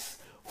acts.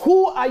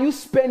 Who are you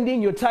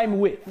spending your time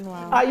with?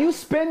 Wow. Are you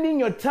spending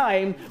your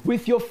time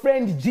with your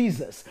friend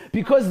Jesus?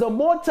 Because the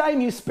more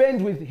time you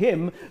spend with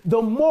him, the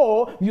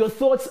more your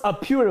thoughts are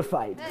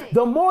purified.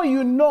 The more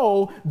you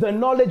know the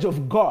knowledge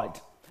of God,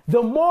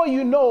 the more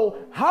you know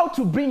how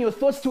to bring your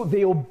thoughts to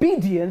the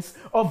obedience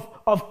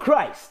of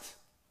Christ.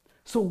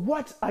 So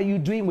what are you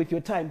doing with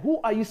your time?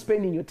 Who are you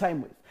spending your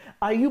time with?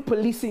 Are you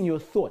policing your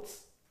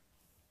thoughts?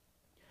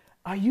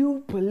 Are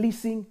you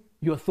policing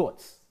your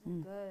thoughts?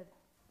 Good.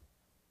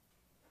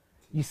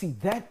 You see,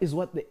 that is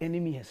what the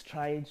enemy has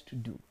tried to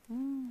do.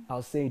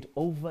 I'll say it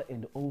over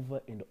and over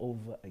and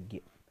over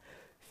again.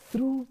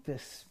 Through the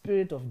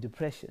spirit of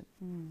depression,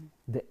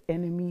 the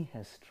enemy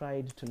has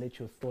tried to let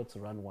your thoughts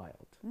run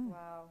wild.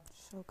 Wow.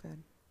 So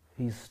good.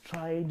 He's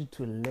tried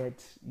to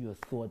let your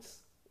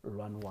thoughts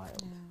run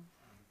wild.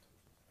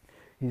 Yeah.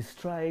 He's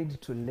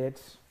tried to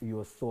let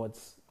your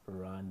thoughts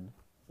run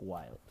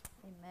wild.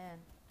 Amen.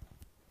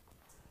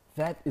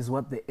 That is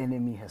what the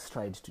enemy has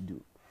tried to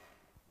do.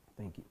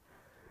 Thank you.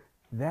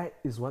 That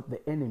is what the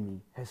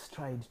enemy has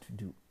tried to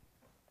do.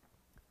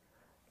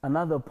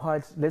 Another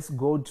part, let's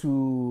go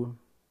to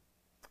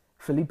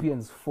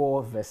Philippians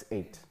 4 verse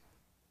 8.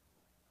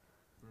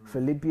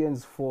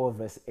 Philippians 4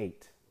 verse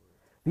 8.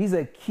 These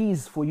are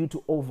keys for you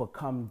to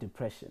overcome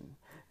depression.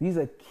 These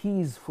are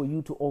keys for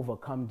you to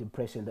overcome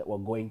depression that we're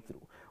going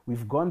through.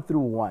 We've gone through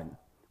one,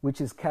 which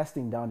is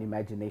casting down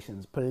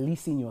imaginations,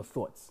 policing your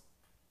thoughts.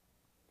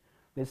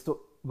 Let's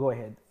go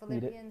ahead.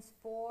 Philippians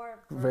 4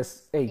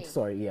 verse 8.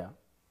 Sorry, yeah.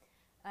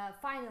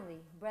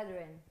 Finally,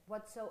 brethren,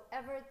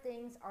 whatsoever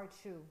things are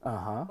true,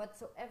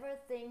 whatsoever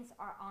things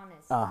are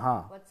honest,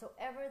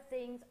 whatsoever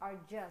things are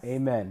just,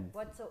 Amen.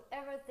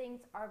 Whatsoever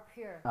things are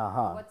pure,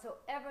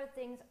 whatsoever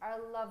things are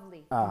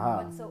lovely,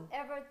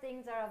 whatsoever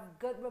things are of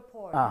good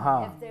report,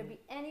 if there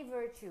be any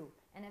virtue,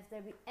 and if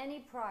there be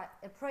any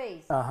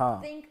praise,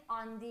 think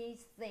on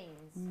these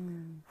things.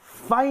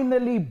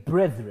 Finally,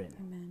 brethren,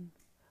 Amen.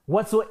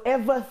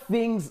 Whatsoever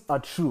things are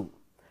true.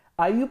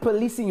 Are you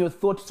policing your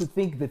thoughts to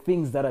think the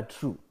things that are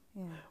true?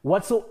 Yeah.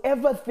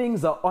 Whatsoever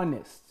things are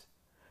honest,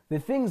 the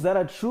things that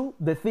are true,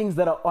 the things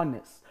that are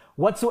honest.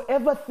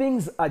 Whatsoever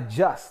things are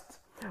just,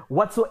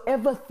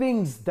 whatsoever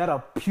things that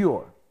are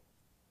pure,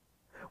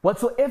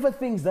 whatsoever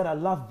things that are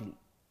lovely.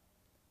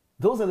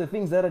 Those are the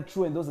things that are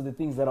true and those are the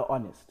things that are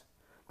honest.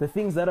 The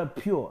things that are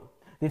pure,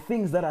 the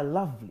things that are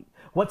lovely.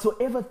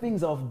 Whatsoever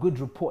things are of good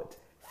report.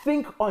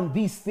 Think on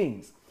these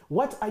things.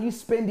 What are you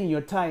spending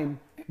your time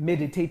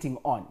meditating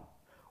on?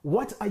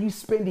 What are you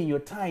spending your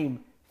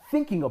time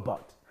thinking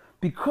about?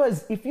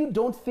 Because if you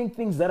don't think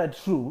things that are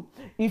true,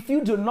 if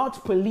you do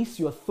not police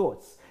your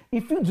thoughts,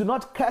 if you do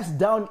not cast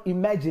down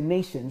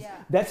imaginations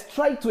that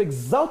try to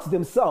exalt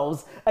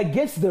themselves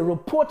against the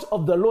report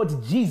of the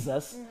Lord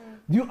Jesus,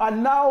 you are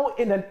now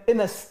in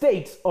a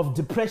state of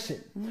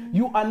depression.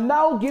 You are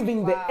now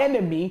giving the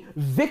enemy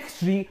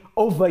victory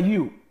over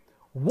you.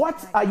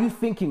 What are you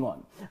thinking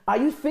on? Are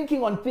you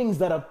thinking on things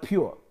that are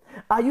pure?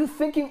 Are you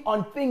thinking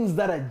on things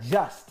that are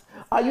just?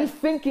 Are you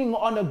thinking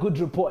on a good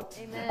report?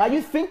 Amen. Are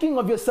you thinking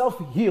of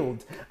yourself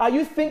healed? Are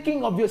you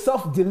thinking of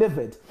yourself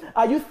delivered?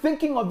 Are you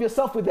thinking of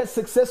yourself with that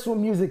successful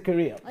music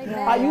career? Amen.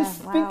 Are you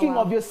thinking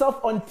of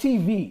yourself on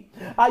TV?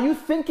 Are you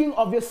thinking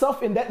of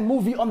yourself in that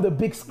movie on the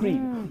big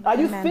screen? Are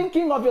you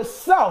thinking of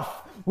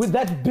yourself with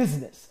that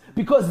business?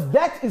 Because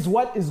that is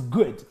what is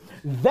good.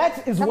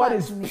 That is what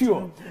is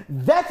pure.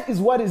 That is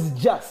what is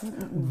just.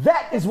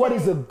 That is what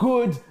is a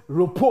good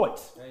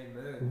report.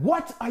 Amen.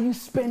 What are you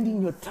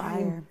spending your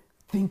time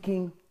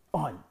thinking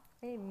on?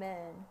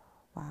 Amen.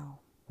 Wow.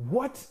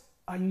 What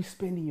are you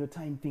spending your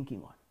time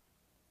thinking on?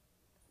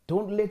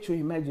 Don't let your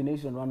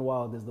imagination run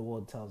wild, as the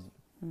world tells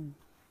you.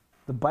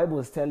 The Bible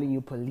is telling you,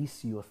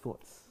 police your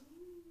thoughts.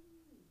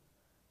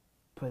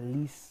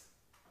 Police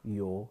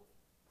your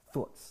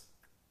thoughts.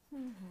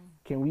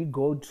 Can we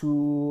go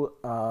to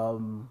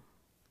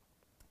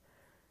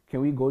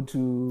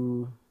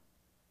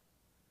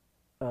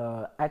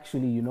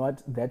actually, you know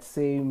what, that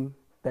same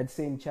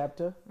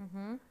chapter?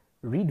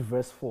 Read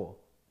verse 4,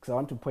 because I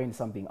want to point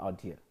something out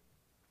here.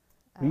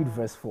 Read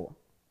verse 4.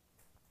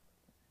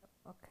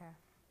 Okay.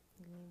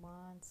 Give me 1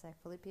 sec.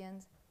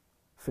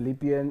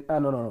 Philippians,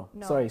 no.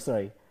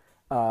 Sorry.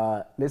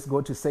 Let's go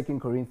to 2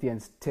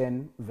 Corinthians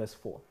 10, verse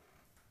 4.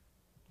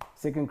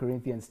 2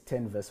 Corinthians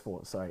 10, verse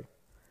 4, sorry.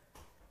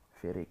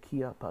 Amen.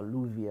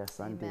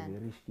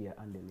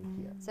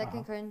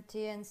 2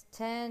 Corinthians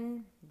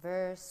 10,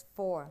 verse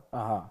 4.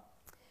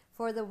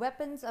 For the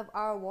weapons of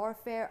our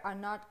warfare are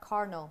not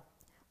carnal,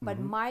 but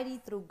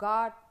mighty through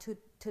God to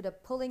to the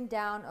pulling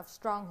down of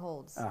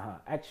strongholds.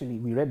 Actually,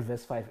 we read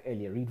verse 5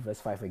 earlier. Read verse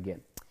 5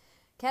 again.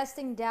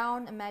 Casting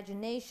down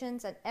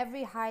imaginations and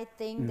every high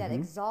thing that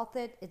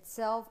exalted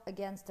itself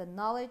against the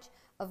knowledge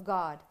of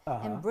God,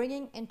 and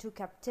bringing into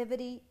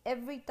captivity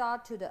every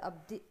thought to the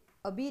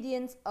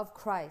obedience of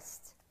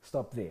Christ.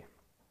 Stop there.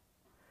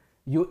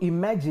 Your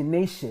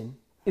imagination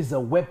is a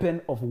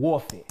weapon of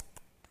warfare.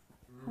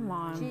 Come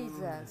on.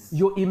 Jesus.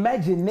 Your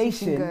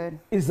imagination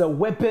is a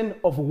weapon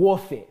of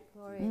warfare.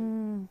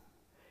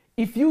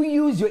 If you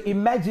use your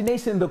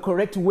imagination the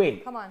correct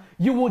way,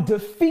 you will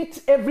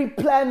defeat every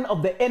plan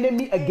of the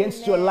enemy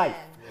against your life.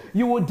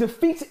 You will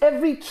defeat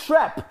every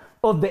trap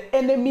of the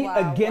enemy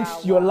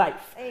against your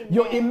life.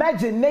 Your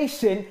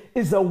imagination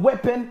is a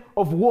weapon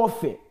of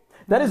warfare.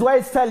 That is why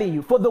it's telling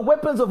you, for the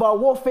weapons of our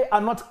warfare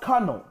are not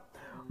carnal,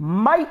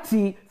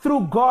 mighty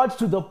through God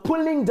to the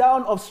pulling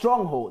down of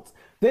strongholds.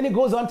 Then it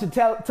goes on to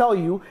tell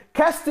you,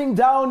 casting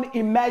down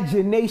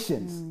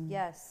imaginations.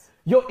 Yes.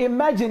 Your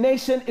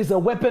imagination is a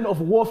weapon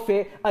of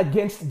warfare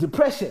against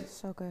depression.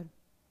 So good.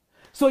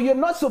 So you're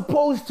not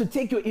supposed to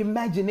take your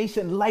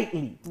imagination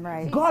lightly.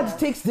 Right. God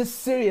takes this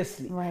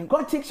seriously. Right.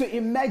 God takes your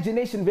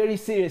imagination very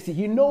seriously.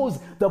 He knows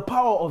the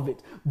power of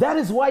it. That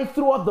is why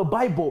throughout the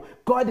Bible,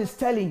 God is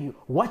telling you,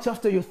 watch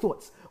after your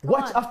thoughts.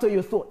 Watch after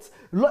your thoughts.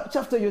 Watch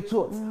after your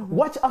thoughts.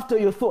 Watch after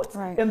your thoughts.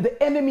 Right. And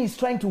the enemy is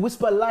trying to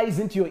whisper lies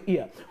into your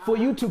ear for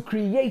you to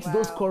create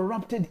those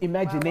corrupted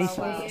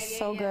imaginations.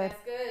 So good.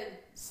 That's good.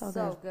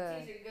 So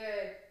good. Teacher,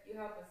 good. You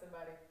help us,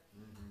 somebody.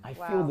 I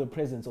feel the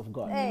presence of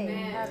God.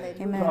 Hallelujah.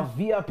 Amen.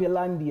 Pravia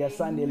pelandia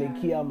sande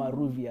lekia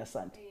maruvia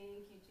sante.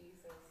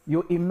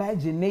 Your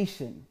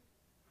imagination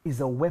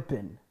is a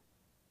weapon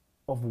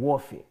of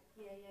warfare.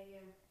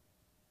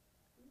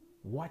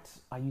 What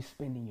are you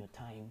spending your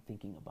time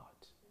thinking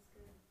about?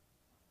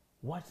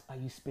 What are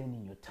you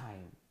spending your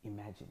time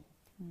imagining?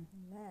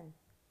 Amen.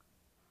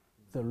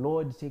 The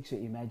Lord takes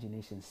your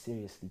imagination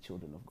seriously,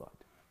 children of God.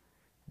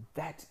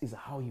 That is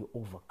how you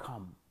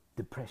overcome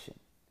depression.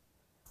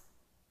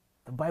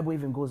 The Bible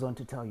even goes on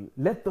to tell you,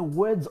 let the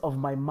words of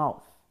my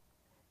mouth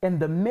and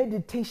the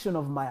meditation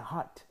of my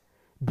heart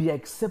be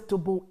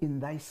acceptable in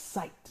thy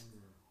sight,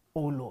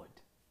 O Lord.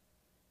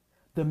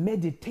 The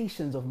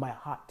meditations of my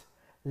heart,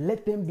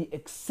 let them be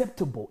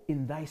acceptable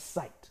in thy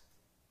sight.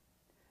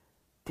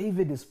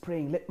 David is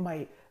praying, let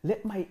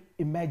my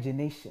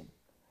imagination,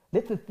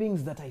 let the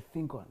things that I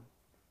think on,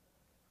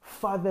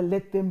 Father,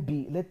 let them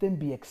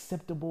be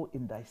acceptable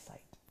in thy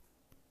sight.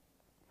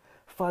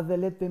 Father,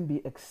 let them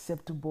be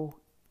acceptable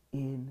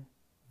in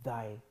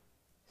thy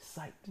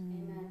sight.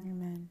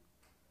 Amen.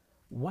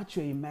 What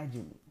you're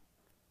imagining,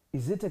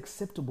 is it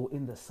acceptable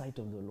in the sight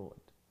of the Lord?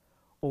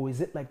 Or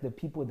is it like the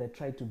people that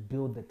tried to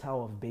build the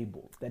Tower of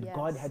Babel, that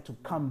God had to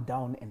come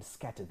down and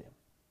scatter them?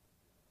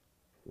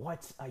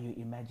 What are your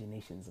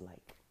imaginations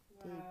like?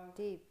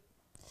 Deep.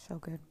 So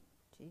good.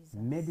 Jesus.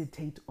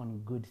 Meditate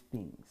on good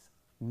things.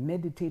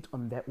 Meditate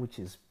on that which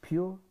is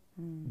pure,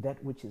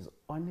 that which is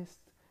honest,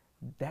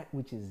 that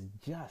which is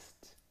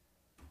just,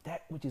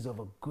 that which is of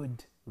a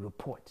good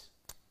report.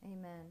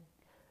 Amen.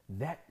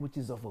 That which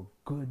is of a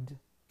good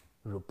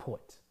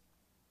report.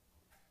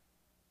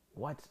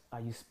 What are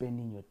you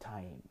spending your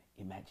time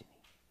imagining?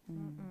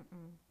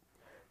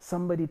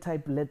 Somebody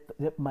type,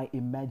 let my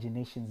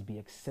imaginations be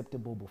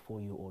acceptable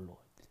before you, O Lord.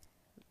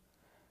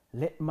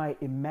 Let my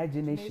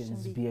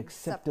imaginations be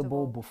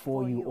acceptable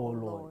before you, O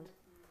Lord.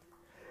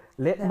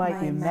 Let my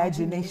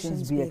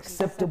imaginations be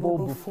acceptable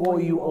before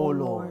you, O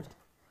Lord.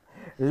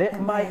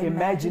 Let my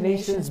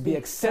imaginations be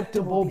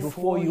acceptable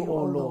before you,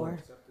 O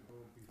Lord.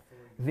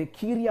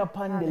 Vekiria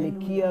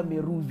pandelekia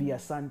meruvia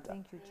santa.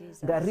 Thank you,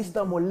 Jesus.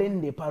 Garista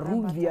molende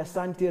paruvia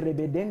sante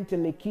rebedente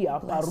lekia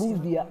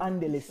paruvia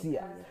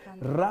andelesia.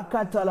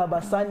 Rakata la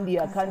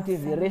basandia kante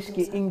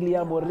vereske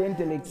inglia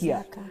morente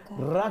lekia.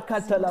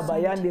 Rakata la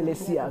bayande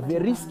lesia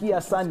veriskia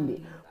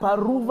sande.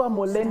 Paruva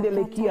molende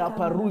lekia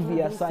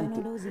paruvia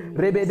sante.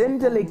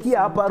 Rebedente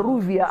lekia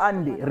paruvia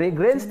ande.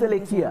 Regrenste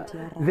lekia.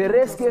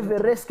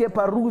 Vereske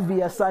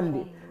paruvia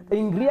sande.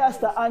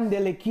 Ingriasta ande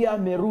lekia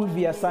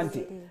meruvia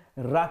sante.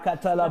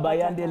 Rakatala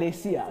bayande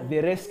lesia,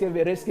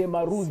 vereske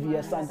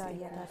maruvia sante.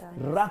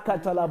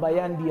 Rakatala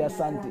bayandia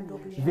sante.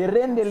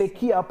 Verende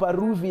lekia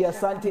paruvia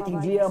sante,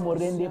 inglia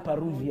morende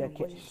paruvia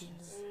kesh.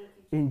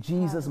 In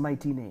Jesus'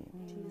 mighty name.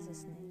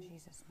 Jesus'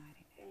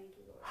 mighty name.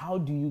 How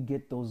do you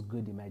get those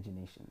good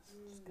imaginations?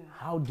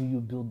 How do you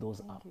build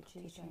those up?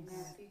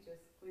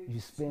 You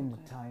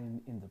spend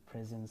time in the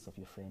presence of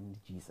your friend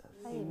Jesus.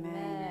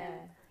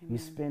 Amen. You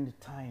spend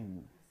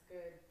time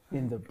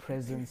in the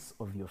presence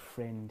of your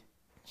friend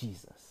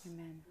Jesus.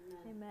 Amen.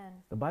 Amen.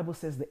 The Bible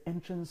says the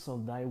entrance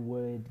of thy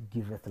word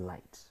giveth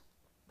light.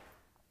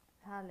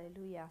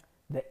 Hallelujah.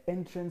 The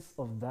entrance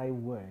of thy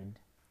word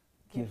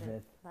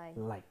giveth light.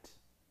 light.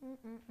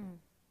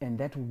 And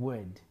that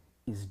word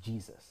is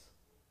Jesus.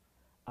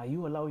 Are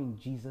you allowing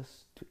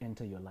Jesus to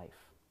enter your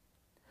life?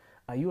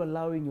 Are you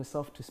allowing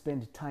yourself to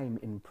spend time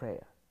in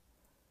prayer,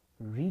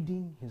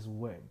 reading his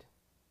word?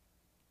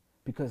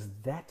 Because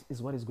that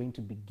is what is going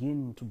to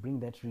begin to bring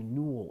that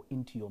renewal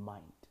into your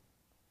mind.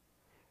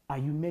 Are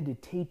you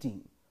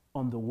meditating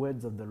on the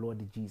words of the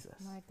Lord Jesus?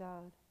 My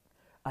God.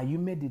 Are you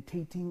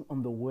meditating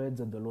on the words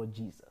of the Lord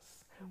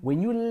Jesus?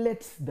 When you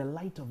let the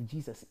light of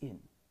Jesus in,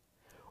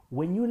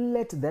 when you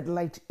let that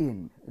light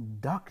in,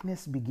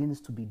 darkness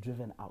begins to be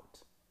driven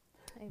out.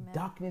 Amen.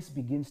 Darkness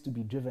begins to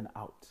be driven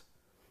out.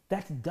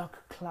 That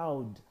dark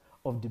cloud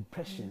of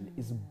depression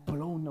is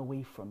blown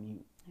away from you.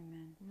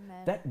 Amen.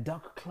 Amen. That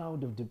dark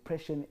cloud of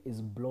depression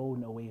is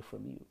blown away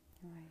from you.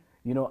 Right.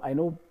 You know, I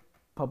know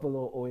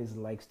Papalo always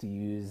likes to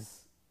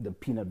use the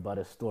peanut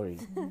butter story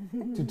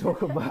to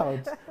talk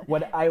about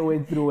what I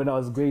went through when I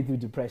was going through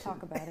depression.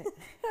 Talk about it.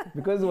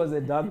 Because it was a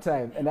dark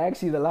time. And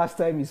actually, the last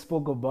time he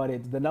spoke about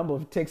it, the number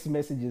of text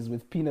messages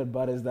with peanut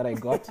butters that I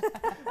got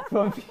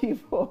from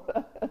people,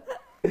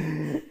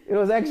 it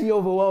was actually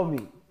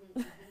overwhelming.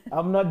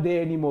 I'm not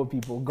there anymore,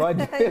 people. God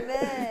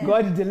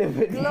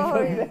delivered me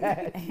from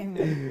that.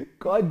 Amen.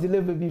 God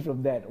delivered me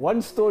from that.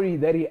 One story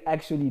that he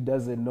actually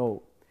doesn't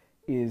know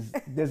is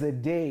there's a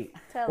day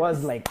Tell where I was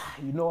us. like,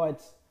 you know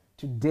what?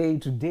 Today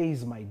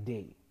is my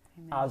day.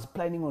 I was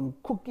planning on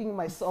cooking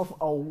myself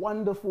a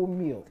wonderful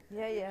meal.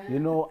 Yeah. You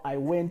know, I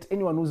went,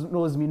 anyone who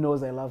knows me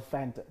knows I love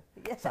Fanta.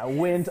 So I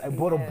went, I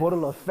bought a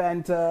bottle of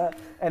Fanta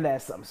and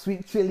there's some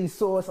sweet chili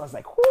sauce. I was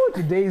like, whoo,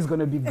 today is going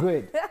to be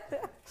good.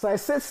 So I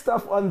set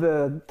stuff on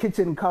the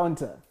kitchen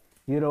counter.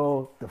 You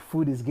know, the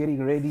food is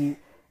getting ready.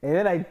 And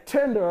then I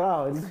turned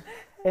around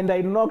and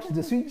I knocked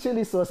the sweet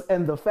chili sauce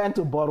and the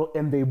Fanta bottle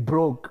and they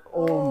broke.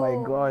 Oh my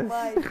gosh.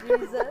 My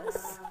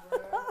Jesus.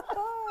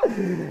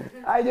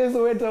 I just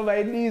went on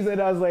my knees and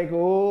I was like,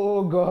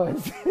 oh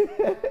God,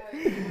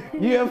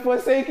 you have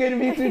forsaken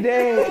me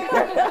today.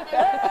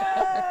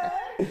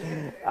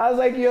 I was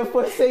like, you have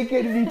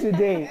forsaken me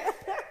today.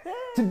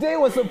 Today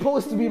was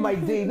supposed to be my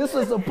day. This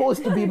was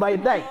supposed to be my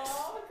night.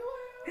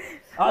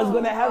 I was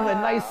going to have a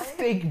nice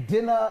steak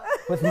dinner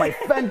with my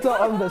Fanta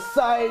on the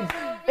side.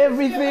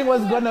 Everything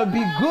was going to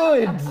be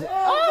good.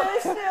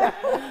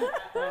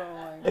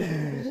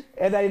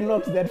 And I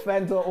knocked that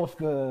Fanta off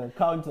the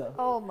counter.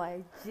 Oh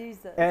my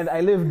Jesus. And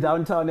I lived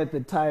downtown at the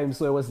time,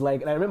 so it was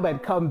like, and I remember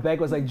I'd come back,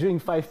 it was like during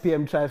 5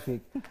 p.m. traffic.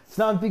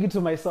 So now I'm thinking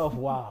to myself,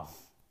 wow,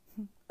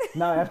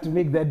 now I have to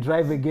make that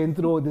drive again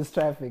through all this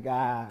traffic.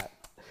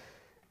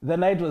 The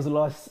night was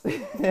lost.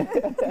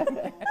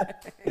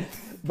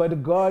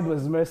 But God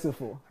was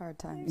merciful. Hard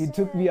times. He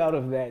took me out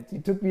of that. He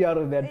took me out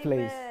of that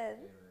place. Amen.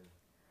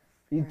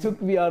 He took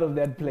me out of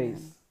that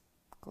place.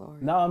 Glory.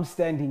 Now I'm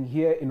standing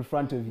here in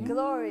front of you.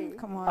 Glory.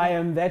 Come on. I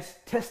am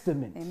that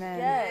testament. Amen.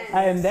 Yes.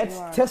 I am You that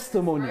are.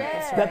 testimony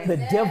Yes. that the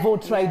devil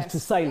tried to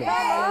silence.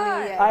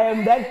 Hallelujah. I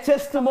am that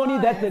testimony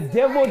that the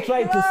devil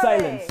tried to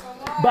silence.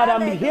 But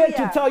I'm here to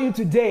Hallelujah. tell you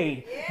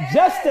today,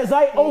 just as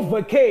I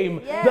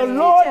overcame, Yes, the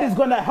Lord teacher. is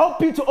going to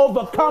help you to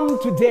overcome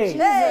today.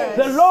 Jesus.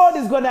 The Lord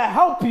is going to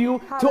help you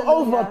to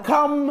Hallelujah.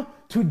 overcome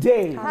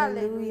today.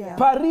 Hallelujah.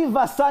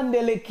 Pariva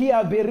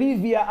sandelekia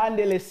berivia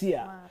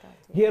andelesia.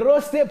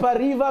 Geroste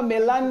pariva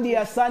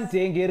melandia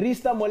sante,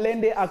 gerista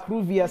molende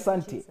akruvia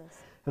sante.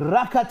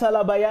 Rakata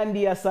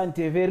labayandia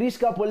sante,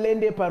 verishka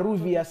polende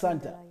paruvia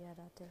santa.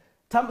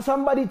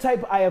 Somebody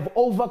type, I have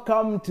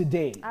overcome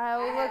today. I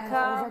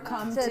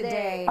overcome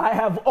today. I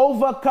have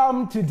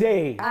overcome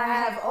today. I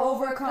have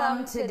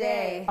overcome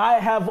today. I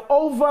have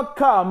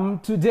overcome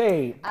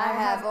today. I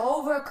have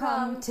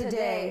overcome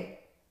today.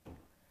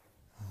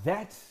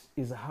 That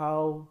is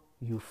how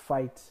you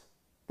fight.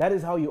 That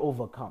is how you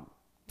overcome.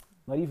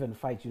 Not even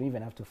fight. You don't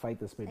even have to fight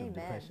the spirit of Amen.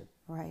 depression.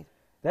 Right.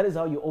 That is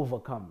how you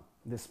overcome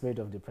the spirit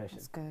of depression.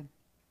 That's good.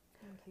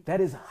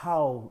 That is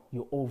how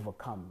you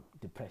overcome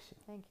depression.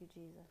 Thank you,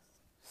 Jesus.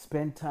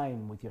 Spend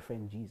time with your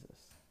friend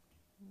Jesus.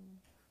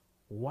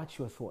 Watch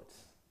your thoughts.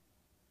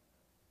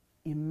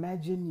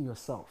 Imagine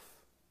yourself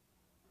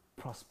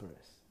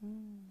prosperous. Amen.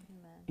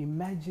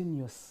 Imagine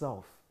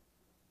yourself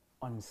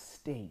on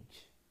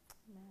stage.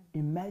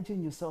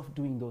 Imagine yourself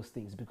doing those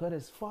things, because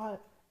as far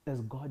as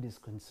God is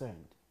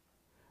concerned,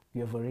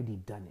 you have already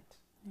done it.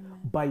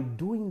 By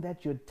doing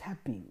that, you're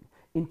tapping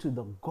into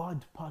the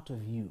God part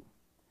of you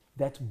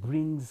that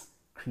brings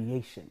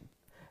creation,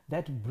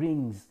 that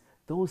brings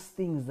those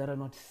things that are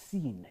not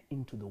seen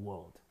into the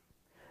world.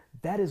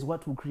 That is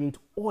what will create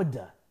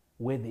order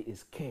where there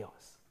is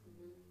chaos.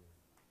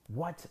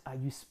 What are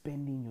you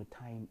spending your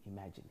time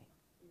imagining?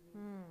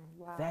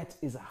 Wow. That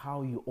is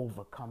how you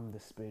overcome the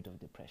spirit of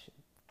depression.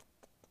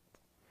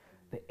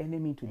 The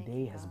enemy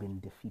today has been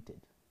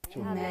defeated.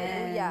 Children.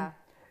 Hallelujah.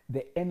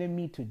 The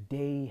enemy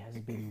today has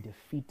been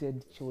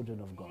defeated, children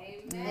of God.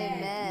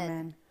 Amen.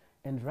 Amen.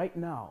 And right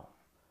now,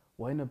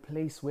 we're in a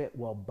place where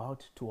we're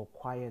about to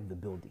acquire the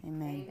building.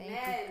 Amen. Thank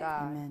you,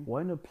 God. Amen.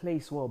 We're in a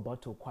place where we're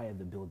about to acquire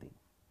the building.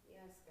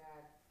 Yes,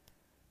 God.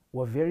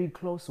 We're very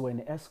close. We're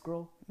in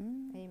escrow,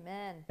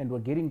 Amen. and we're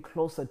getting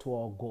closer to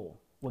our goal.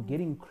 We're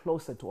getting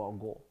closer to our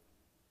goal.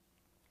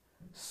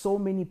 So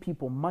many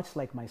people, much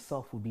like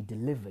myself, will be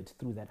delivered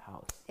through that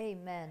house.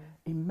 Amen.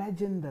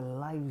 Imagine the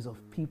lives of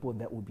people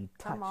that will be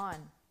touched. Come on.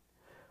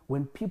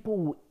 When people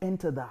will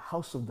enter the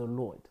house of the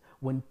Lord,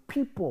 when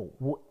people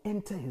will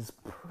enter his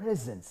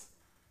presence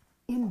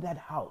in that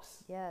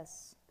house,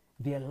 Yes.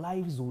 their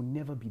lives will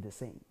never be the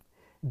same.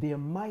 Their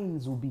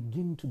minds will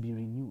begin to be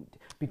renewed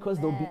because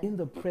they'll be in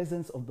the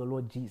presence of the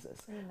Lord Jesus.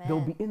 Amen. They'll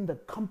be in the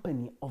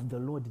company of the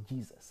Lord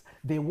Jesus.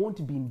 They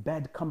won't be in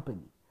bad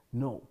company.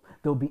 No,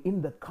 they'll be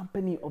in the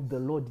company of the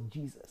Lord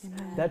Jesus.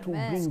 Amen. That will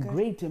Amen. bring That's good.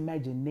 great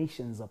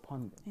imaginations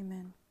upon them.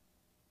 Amen.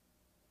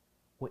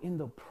 We're in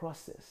the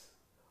process.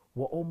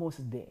 We're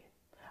almost there.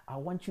 I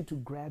want you to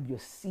grab your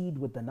seed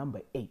with the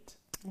number 8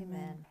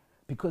 Amen.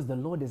 because the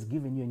Lord has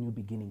given you a new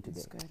beginning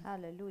today. That's good.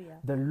 Hallelujah.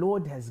 The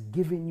Lord has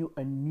given you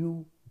a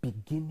new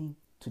beginning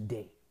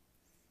today.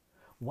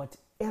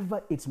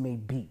 Whatever it may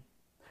be,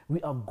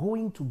 we are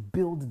going to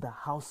build the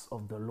house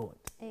of the Lord.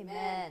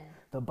 Amen.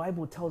 The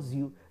Bible tells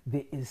you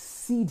there is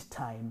seed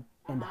time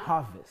and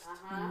harvest.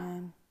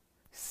 Amen.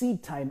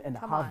 Seed time and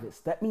Come on.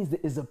 harvest. That means there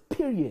is a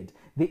period,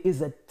 there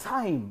is a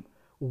time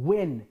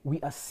when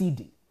we are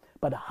seeding,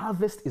 but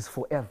harvest is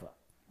forever.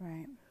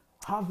 Right.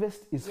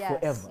 Harvest is Yes,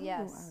 forever.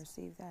 yes. Ooh, I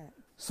received that.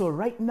 So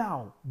right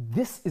now,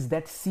 this is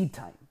that seed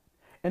time.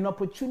 An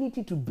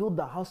opportunity to build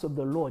the house of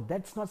the Lord,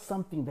 that's not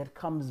something that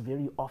comes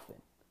very often.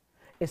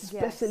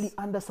 Especially Yes.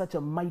 under such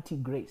a mighty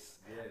grace.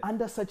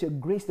 Under such a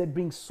grace that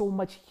brings so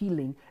much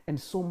healing and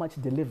so much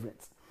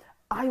deliverance.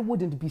 I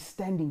wouldn't be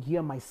standing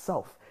here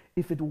myself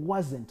if it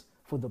wasn't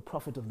for the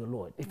prophet of the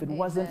Lord. If it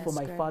wasn't for That's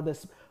my good.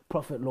 father's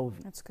prophet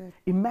Lovi. That's good.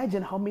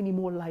 Imagine how many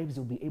more lives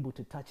you'll be able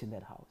to touch in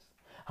that house.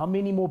 How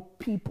many more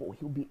people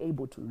he'll be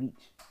able to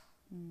reach.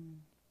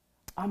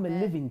 I'm a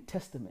living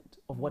testament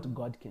of what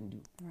God can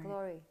do. Right.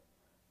 Glory.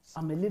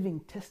 I'm a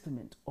living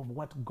testament of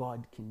what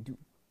God can do.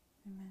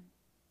 Amen.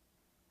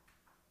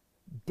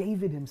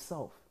 David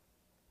himself,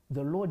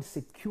 the Lord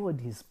secured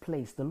his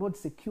place. The Lord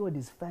secured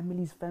his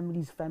families.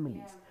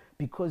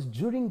 Because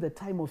during the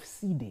time of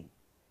seeding,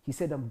 he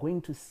said, I'm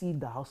going to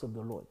seed the house of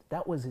the Lord.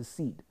 That was his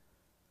seed.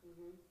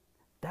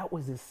 That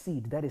was his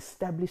seed that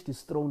established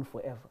his throne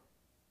forever.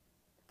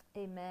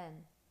 Amen.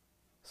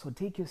 So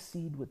take your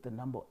seed with the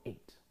number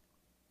 8,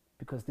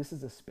 because this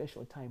is a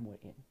special time we're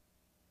in.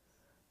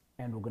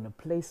 And we're going to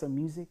play some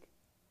music,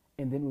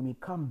 and then when we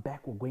come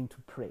back, we're going to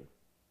pray,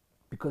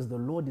 because the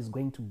Lord is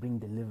going to bring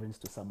deliverance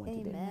to someone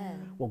today.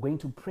 Amen. We're going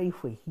to pray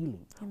for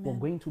healing. We're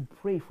going to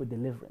pray for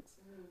deliverance.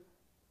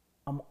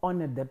 I'm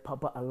honored that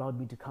Papa allowed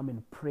me to come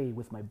and pray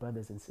with my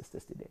brothers and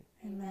sisters today.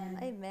 Amen.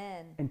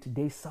 Amen. And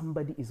today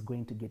somebody is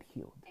going to get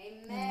healed.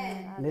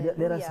 Amen. Let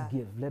us Hallelujah.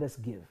 give. Let us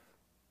give.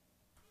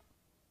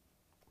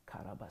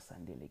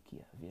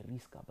 Karabasandelekia,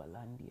 veriska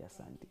balandi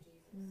asante.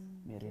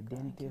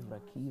 Meredente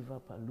vrakiva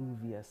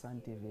paluvi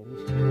asante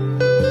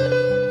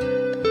veriska.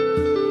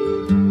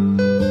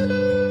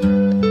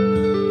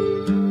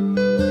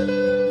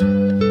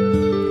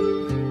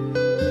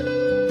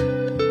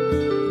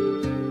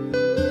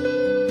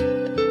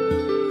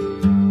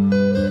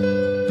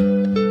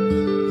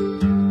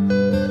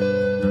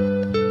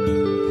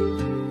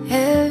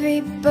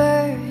 Every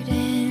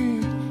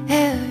burden,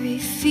 every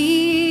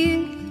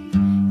fear,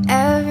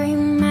 every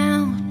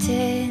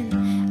mountain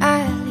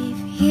I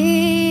leave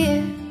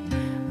here.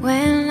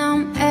 When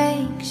I'm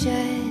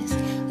anxious,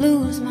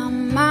 lose my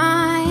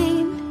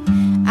mind,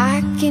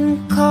 I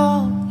can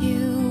call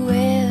you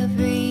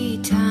every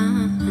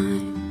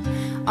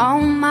time.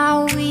 All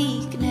my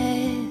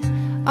weakness,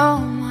 all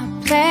my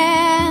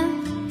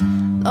plans,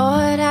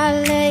 Lord,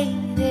 I lay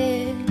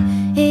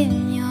them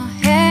in your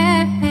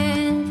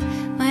hands.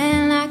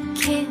 When I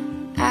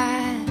can't,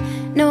 I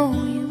know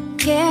you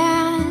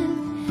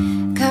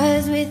can.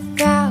 'Cause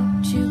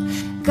without you,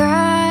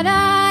 God,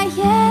 I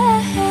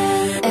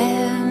am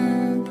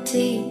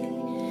empty.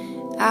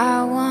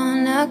 I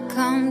wanna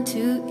come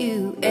to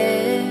you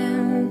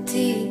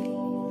empty.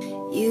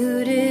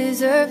 You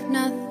deserve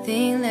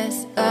nothing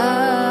less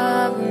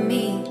of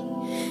me.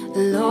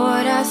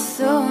 Lord, I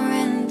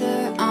surrender,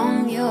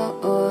 I'm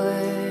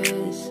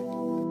yours.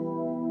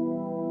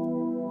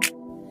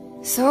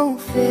 So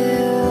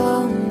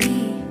fill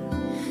me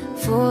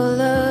full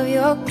of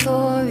your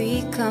glory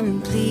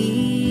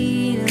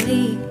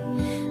completely.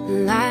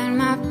 Light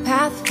my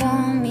path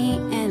for me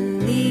and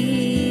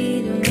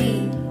lead me.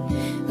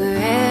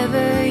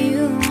 Wherever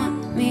you want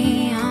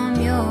me, I'm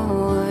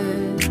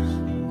yours.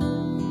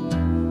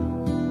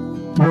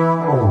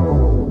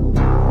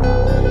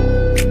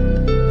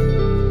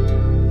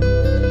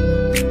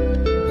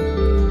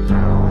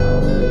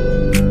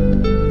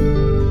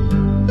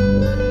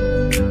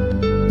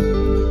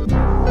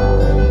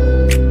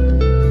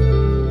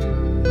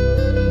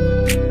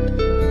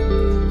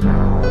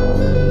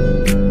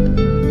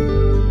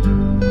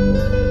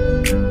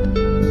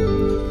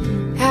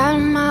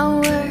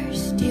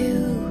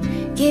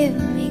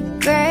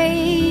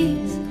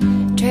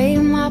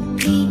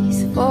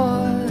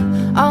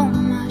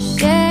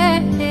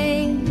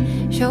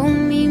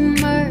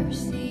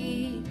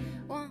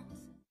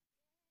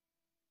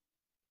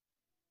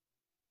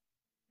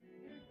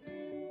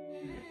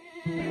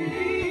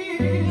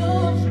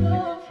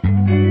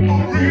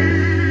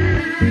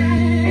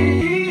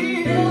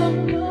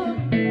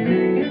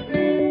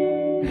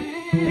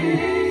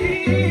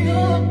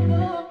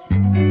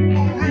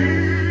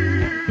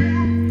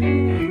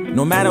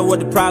 No matter what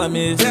the problem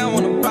is,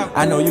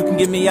 I know you can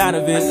get me out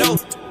of it.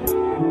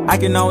 I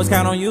can always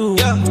count on you.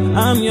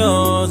 I'm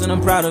yours and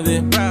I'm proud of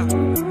it.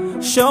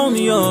 Show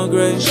me your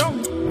grace,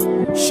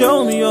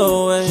 show me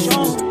your ways.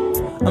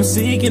 I'm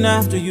seeking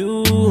after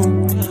you.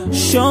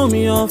 Show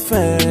me your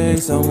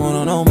face, I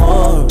wanna know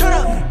more.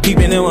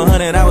 Keeping it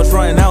 100, I was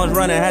running,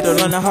 had to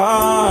learn the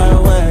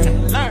hard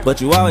way. But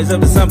you always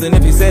up to something,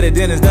 if you said it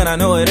then it's done. I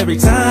know it every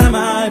time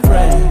I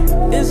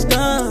pray. It's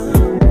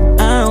done,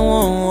 I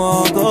won't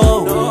walk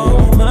away.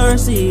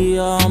 Mercy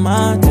all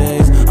my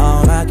days,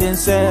 all I can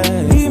say.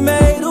 He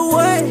made a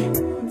way,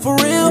 for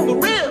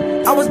real.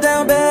 I was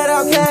down bad,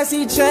 outcast,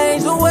 he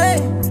changed the way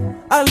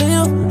I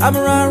live. I've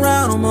been riding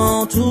around, I'm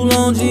on too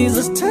long.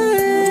 Jesus,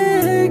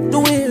 take the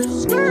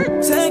wheel,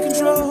 take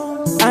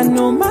control. I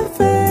know my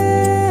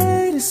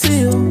fate is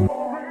sealed.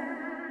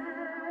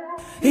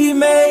 He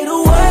made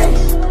a way,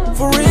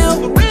 for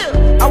real.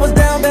 I was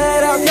down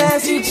bad,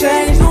 outcast, he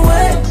changed the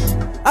way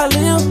I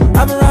live.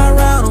 I've been riding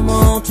around, I'm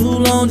on too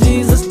long.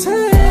 Jesus,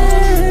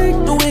 take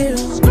the wheel,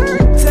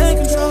 take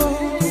control.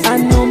 I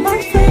know my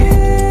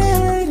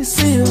fate is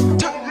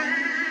sealed.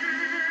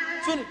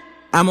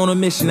 I'm on a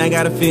mission, I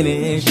gotta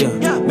finish,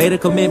 yeah. Made a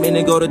commitment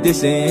and go the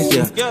distance,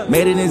 yeah.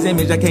 Made in his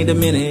image, I can't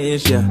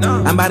diminish, yeah.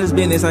 I'm about his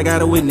business, I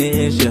gotta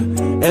witness, yeah.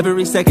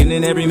 Every second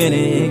and every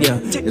minute,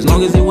 yeah. As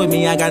long as he with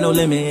me, I got no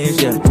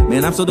limits, yeah.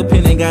 Man, I'm so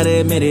dependent, gotta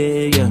admit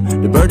it, yeah.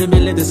 The burden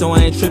been lifted, so I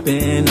ain't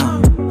tripping,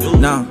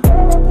 no.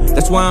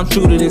 That's why I'm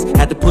true to this.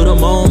 Had to put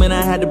them on, and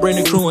I had to bring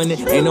the crew in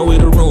it. Ain't no way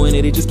to ruin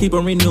it, just keep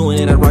on renewing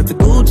it. I rock the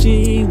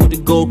Gucci with the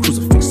gold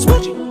crucifix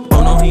switch.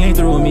 Oh no, he ain't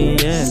through with me,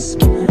 yeah.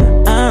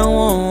 I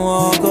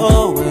won't walk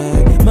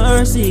away.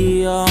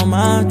 Mercy all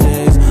my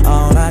days,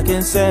 all I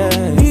can say.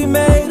 He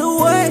made a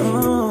way,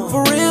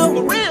 for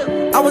real.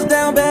 I was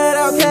down bad,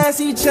 outcast,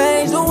 he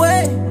changed the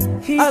way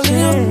I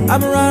live. I've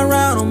been riding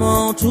around, I'm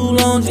on too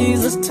long.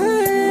 Jesus,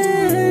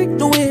 take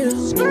the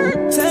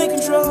wheel, take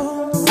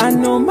control. I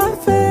know my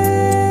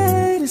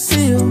fate is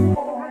sealed.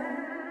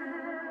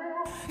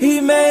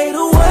 He made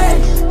a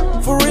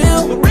way, for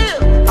real.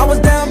 I was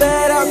down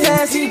bad,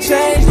 outcast, he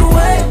changed the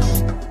way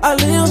I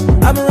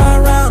live. I've been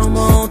riding around, I'm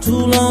on too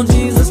long.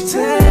 Jesus,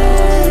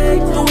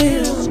 take the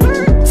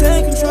wheel,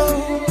 take control.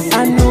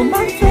 I know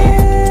my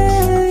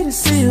fate is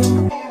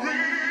sealed.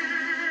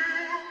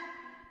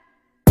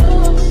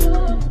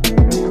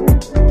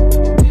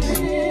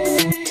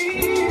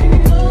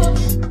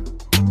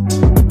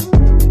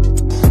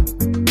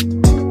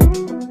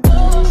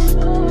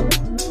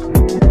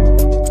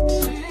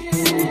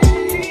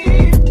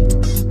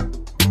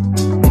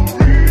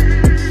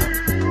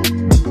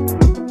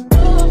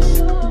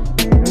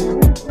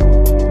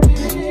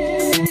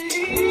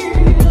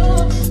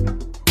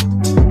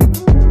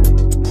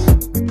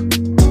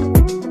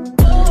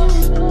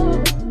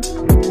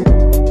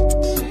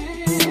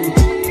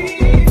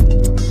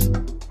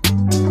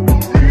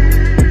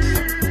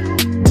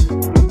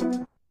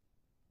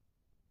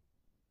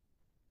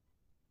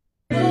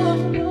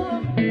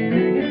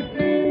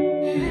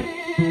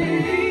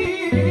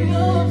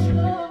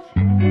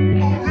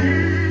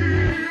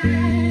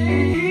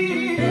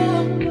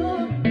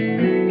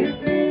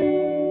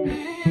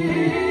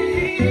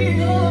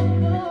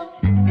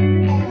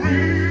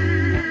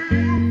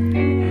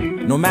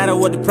 No matter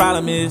what the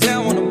problem is,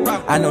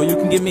 I know you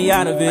can get me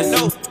out of it.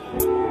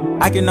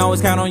 I can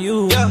always count on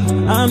you.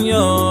 I'm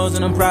yours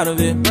and I'm proud of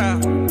it.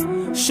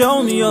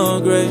 Show me your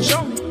grace,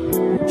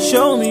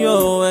 show me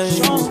your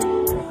ways.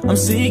 I'm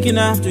seeking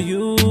after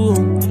you.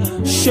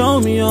 Show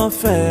me your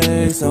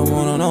face, I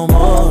wanna know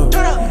more.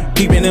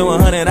 Keeping it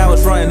 100, I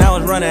was running,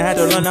 had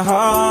to learn the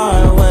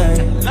hard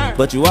way.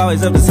 But you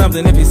always up to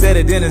something, if you said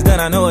it then it's done.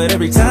 I know it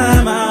every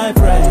time I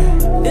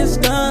pray. It's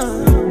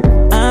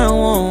done, I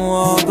won't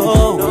walk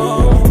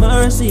away.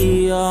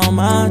 Mercy all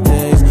my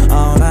days,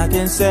 all I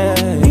can say.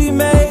 He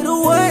made a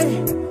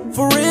way,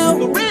 for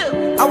real.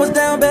 I was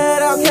down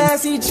bad,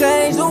 outcast, he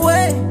changed the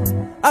way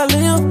I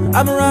live.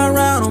 I've been riding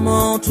around, I'm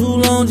on too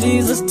long.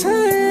 Jesus,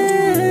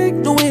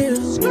 take the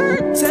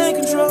wheel, take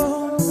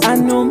control. I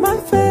know my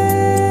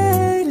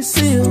fate is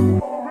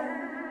sealed.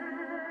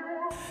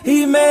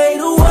 He made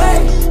a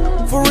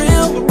way, for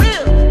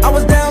real. I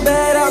was down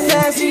bad,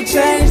 outcast, he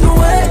changed the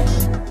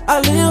way I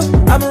live.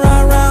 I've been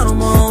riding around,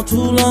 I'm on too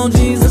long.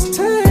 Jesus,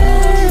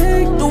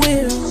 take the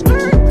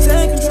wheel,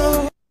 take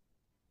control.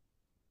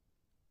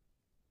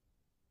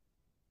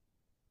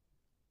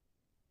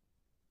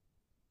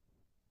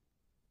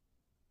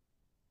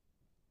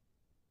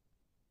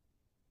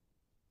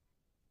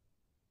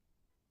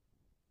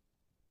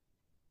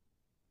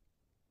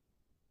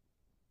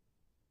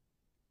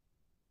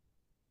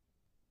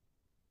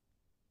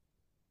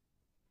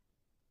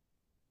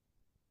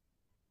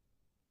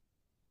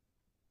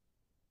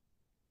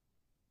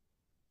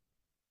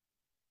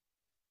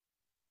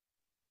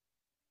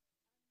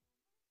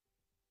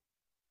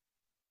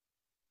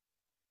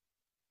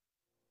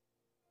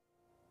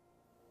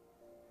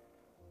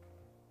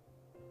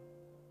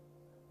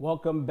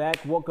 Welcome back,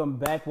 welcome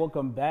back,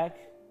 welcome back.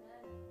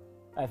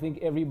 I think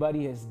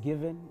everybody has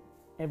given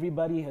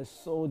everybody has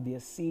sowed their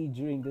seed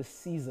during this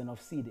season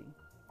of seeding.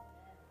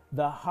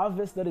 The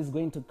harvest that is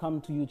going to come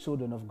to you,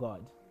 children of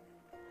God.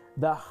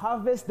 The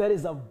harvest that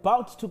is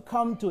about to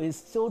come to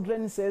his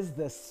children, says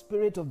the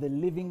Spirit of the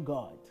living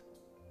God.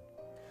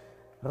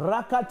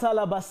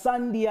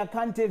 Rakatalabasandi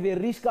akante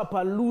verishka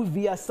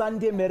paluvia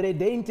sante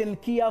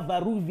meredenten kia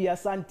varuvia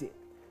sante.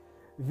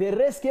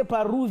 Vereske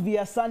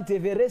paruvia sante,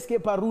 vereske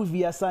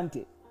paruvia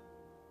sante.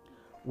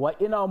 We're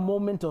in our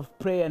moment of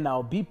prayer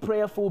now. Be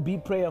prayerful, be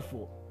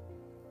prayerful.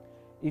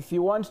 If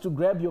you want to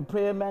grab your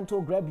prayer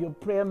mantle, grab your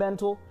prayer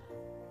mantle.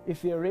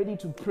 If you're ready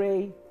to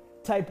pray,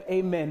 type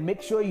amen.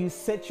 Make sure you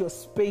set your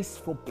space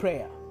for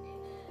prayer.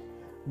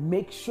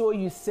 Make sure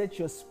you set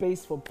your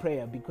space for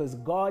prayer, because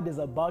God is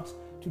about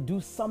to do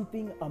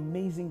something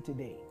amazing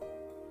today.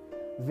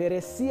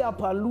 Veresia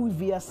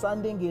paluvia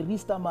sande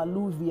gerista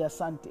maluvia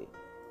sante.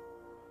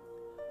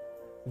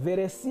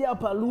 Veresia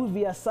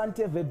paluvia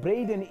sante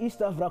vebraden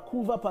ista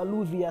vrakuva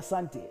paluvia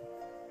sante.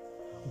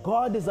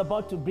 God is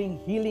about to bring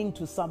healing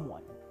to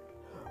someone.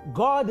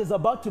 God is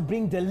about to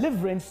bring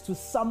deliverance to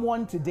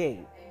someone today.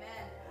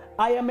 Amen.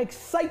 I am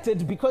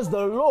excited because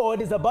the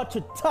Lord is about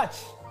to touch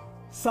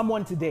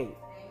someone today.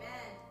 Amen.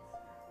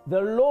 The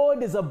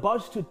Lord is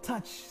about to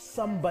touch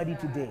somebody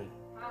today.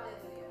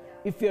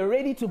 Hallelujah. If you're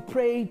ready to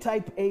pray,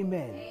 type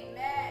amen.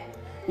 Amen.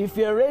 If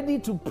you're ready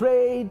to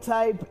pray,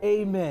 type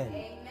amen.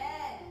 Amen.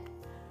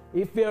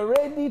 If you're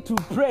ready to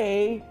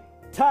pray,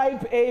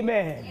 type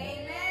amen.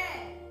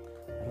 Amen.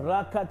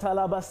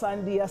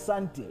 Rakatalabasandi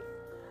asante.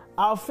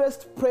 Our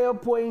first prayer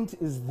point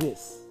is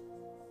this.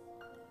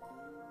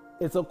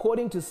 It's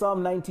according to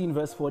Psalm 19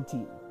 verse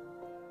 14.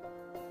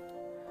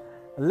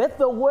 Let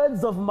the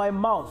words of my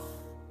mouth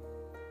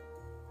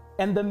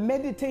and the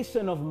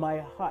meditation of my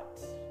heart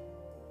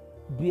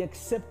be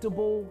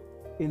acceptable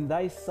in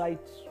thy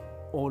sight,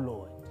 O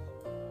Lord.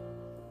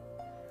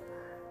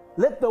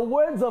 Let the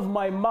words of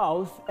my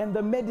mouth and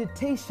the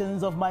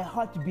meditations of my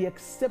heart be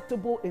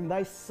acceptable in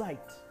thy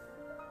sight,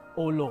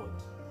 O Lord.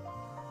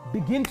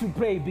 Begin to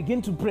pray,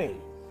 begin to pray.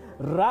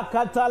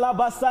 Rakatala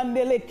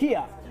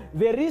basandelekia.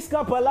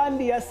 Veriska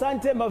palandi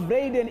asante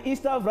mavreiden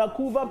ista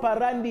vrakuva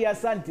parandi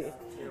asante.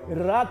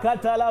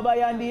 Rakatala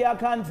bayandi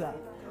akanta.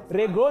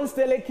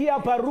 Regronste lekia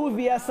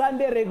paruvia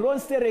sande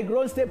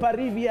regronste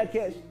parivia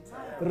kesh.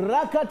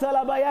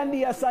 Rakatala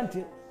bayandi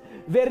asante.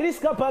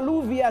 Veriska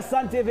paluvia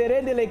sante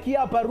verende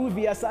lekia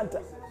paruvia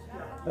santa.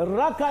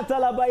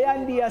 Rakatala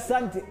bayandi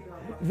asante.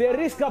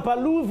 Veriska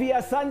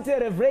paluvia sante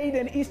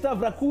revreiden ista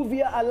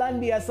vrakuvia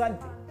alandi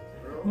asante.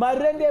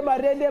 Marende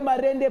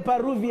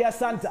paruvia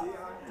santa.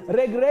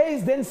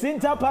 Regreis den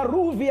sinta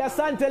paruvia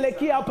sante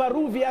lekia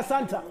paruvia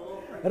santa.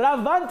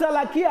 Ravanta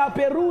lakia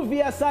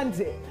peruvia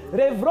sante.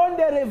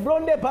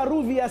 Revronde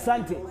paruvia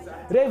sante.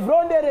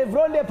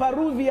 Revronde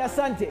paruvia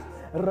sante.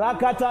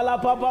 Rakatala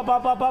papa.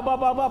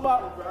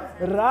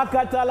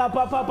 Rakatala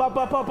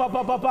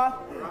papa.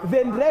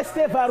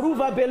 Vendreste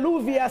paruva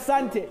beluvia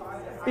sante.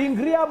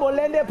 Ingria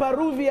molende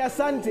paruvia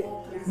sante.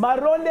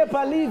 Maronde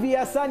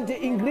palivia sante.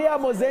 Ingria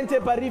mozente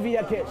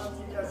parivia kesh.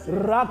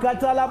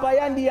 Rakatala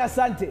bayandi ya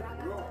sante.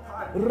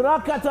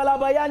 Rakatala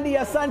bayandi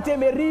ya sante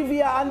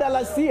merivia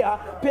andalasia.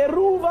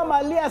 Peruva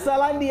malia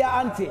salandi ya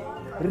ante.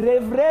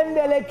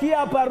 Revrende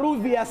lekia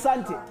paruvia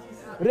sante.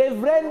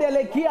 Revrende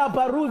lekia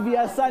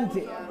paruvia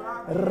sante.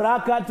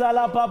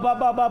 Rakatala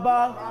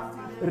papa.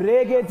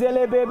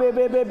 Regetele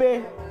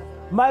bebe.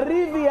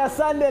 Marivia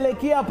sande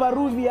lekia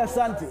paruvia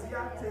sante.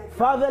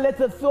 Father, let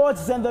the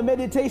thoughts and the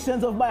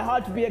meditations of my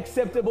heart be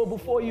acceptable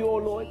before you, O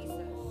Lord.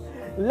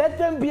 Let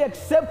them be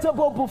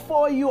acceptable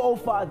before you, O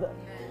Father.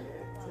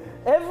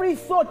 Every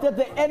thought that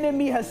the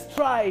enemy has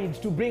tried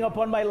to bring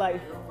upon my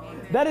life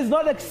that is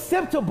not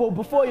acceptable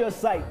before your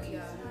sight,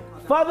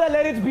 Father,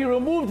 let it be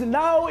removed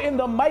now in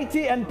the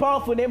mighty and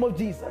powerful name of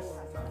Jesus.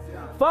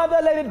 Father,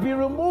 let it be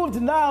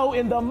removed now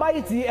in the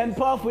mighty and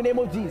powerful name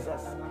of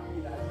Jesus.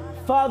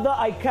 Father,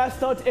 I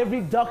cast out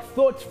every dark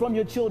thought from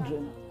your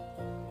children.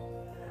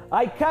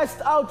 I cast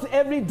out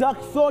every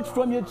dark thought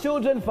from your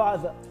children,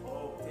 Father.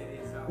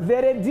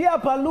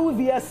 Veredia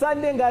paluvia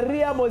sande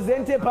ngaria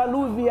mozente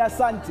paluvia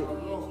sante.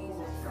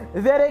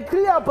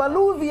 Verekria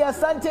paluvia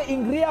sante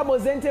ingria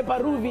mozente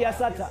paruvia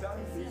sata.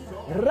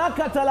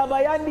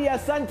 Rakatalabayandi ya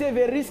sante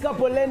veriska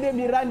polende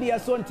mirandi ya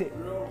sonte.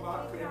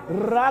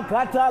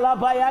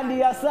 Rakatalabayandi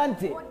ya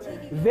sante.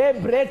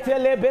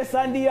 Vebretele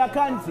besandi ya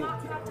kante.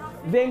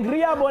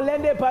 Vengria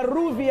molende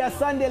paruvia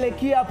sande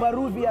lekia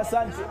paruvia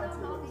sante.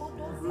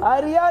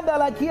 Arianda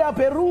lakia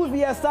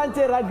peruvia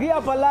sante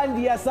ragia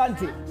palandi ya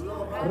sante.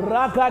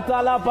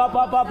 Rakatala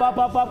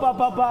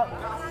papa.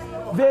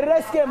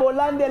 Vereske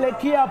molande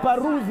lekia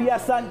paruvia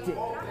sante.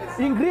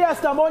 Ingria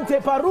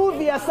stamonte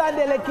paruvia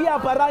sande lekia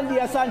parandi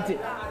ya sante.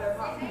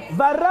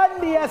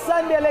 Varandi ya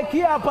sande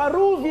lekia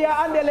paruvia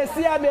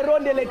andelesia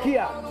meronde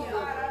lekia.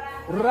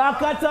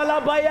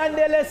 Rakatala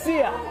bayande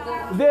lesia.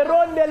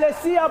 Veronde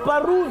lesia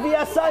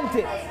paruvia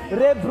sante.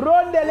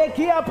 Rebronde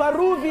lekia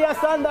paruvia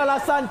sanda la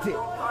sante.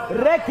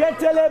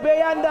 Reketele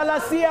beyanda la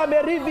sia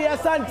merivia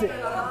sante.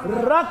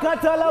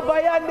 Rakatala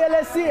bayande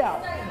lesia.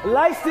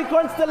 Laisti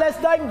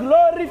Constelestine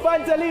Glory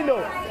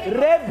Fantelino.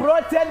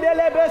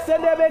 Rebrotendele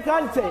Besende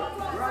Becante.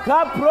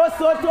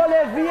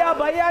 Caprosotole Via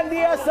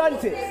Bayandi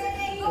Asante.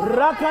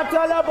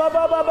 Rakatala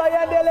Baba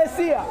Bayandele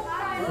Sia.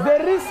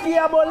 Veriski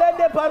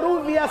Abolende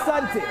Paruvia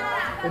Sante.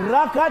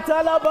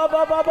 Rakatala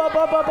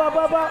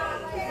Baba.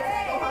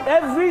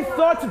 Every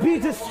thought be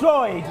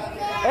destroyed.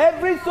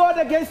 Every thought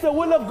against the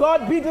will of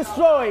God be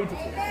destroyed.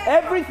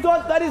 Every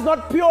thought that is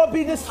not pure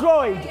be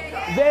destroyed.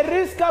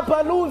 Veriska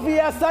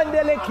Paluvia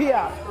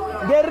Sandelekia.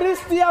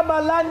 Veristia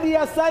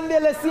Malandia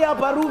Sandelesia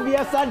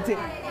Paruvia Sante.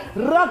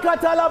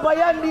 Rakatala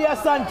Bayandia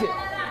Sante.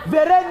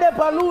 Verende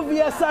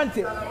Paluvia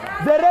Sante.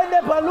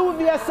 Verende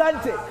Paluvia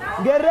Sante.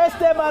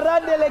 Gereste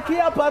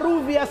Marandelekia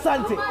Paruvia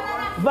Sante.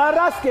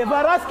 Varaske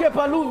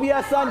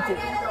Paluvia Sante.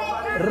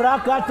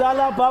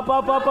 Rakatala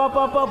papa.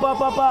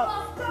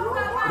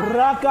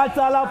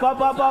 Rakatala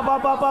papa.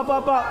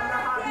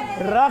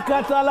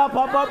 Rakatala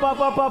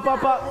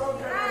papa.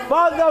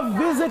 Father,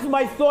 visit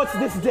my thoughts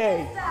this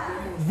day.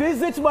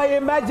 Visit my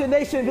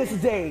imagination this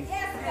day.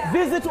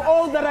 Visit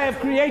all that I have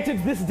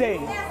created this day.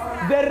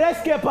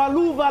 Vereske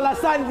paluva la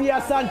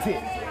sandia sante.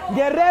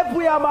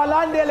 Gerepuya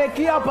malande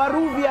lekia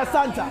paruvia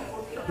santa.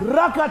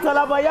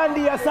 Rakatala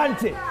bayandia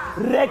sante.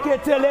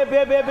 Reketele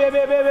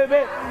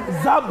bebe.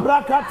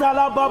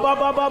 Zabrakatala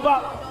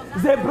baba.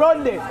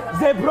 Zebronde.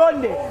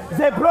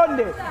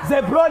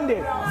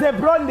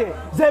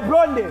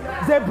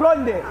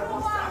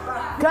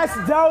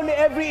 Cast down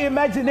every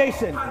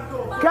imagination.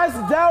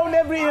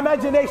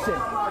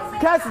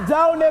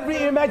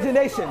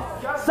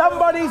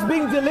 Somebody is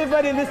being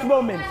delivered in this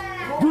moment.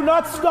 Do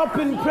not stop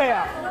in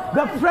prayer.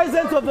 The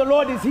presence of the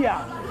Lord is here.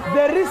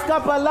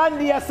 Veriska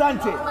palandia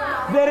sante.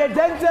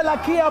 Veredente la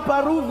kia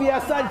paruvia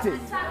sante.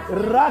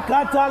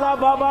 Rakatala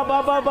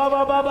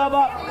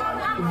baba.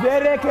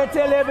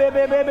 Vereketele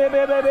bebe.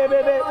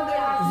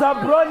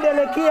 Zabronde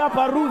le kia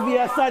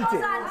paruvia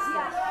sante.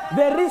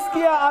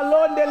 Veriskia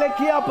alonde le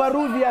kia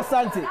paruvia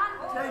sante.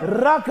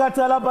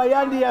 Rakatala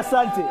bayandi ya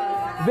sante.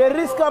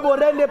 Veriska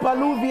borende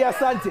paluvia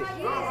sante.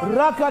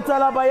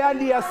 Rakatala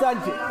bayandi ya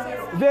sante.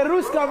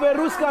 Veruska.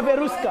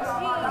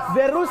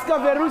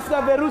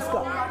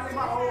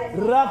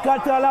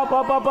 Rakatala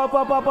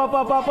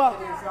papa.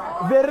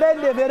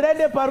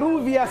 Verende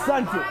paruvia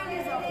sante.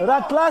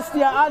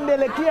 Raklastia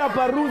andele kia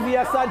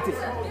paruvia sante.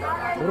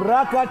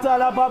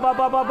 Rakatala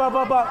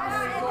papa.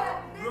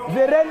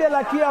 Verende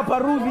la kia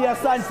paruvia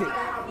sante.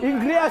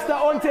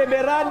 Ingriasta onte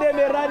merande.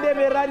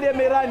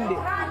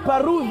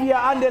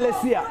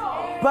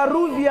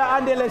 Paruvia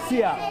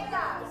andelesia.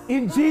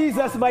 In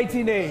Jesus'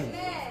 mighty name.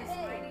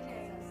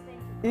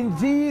 In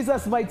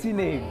Jesus' mighty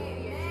name.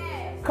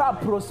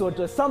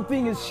 Caprosoto.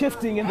 Something is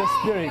shifting in the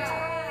spirit.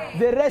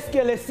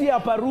 Vereskelesia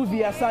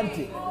paruvia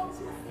sante.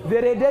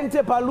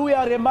 Veredente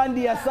paluya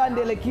remandia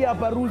sande lekia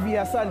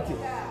paruvia sante.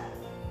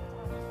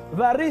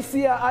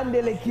 Varisia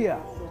andelekia.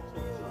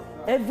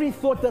 Every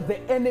thought that the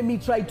enemy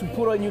tried to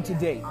put on you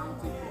today,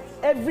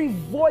 every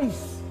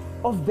voice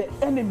of the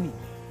enemy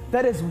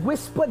that has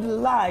whispered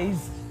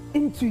lies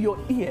into your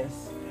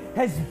ears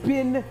has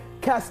been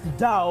cast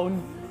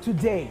down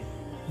today.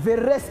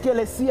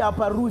 Vereskelesia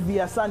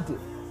paruvia sante.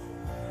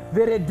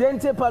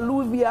 Veredente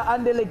paluvia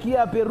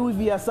andelekia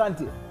peruvia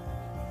sante.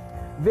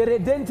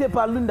 Veredente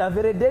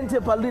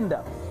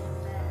palunda.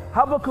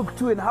 Habakkuk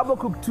 2 and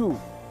Habakkuk 2.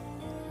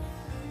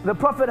 The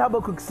prophet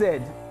Habakkuk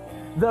said,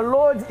 "The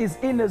Lord is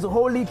in his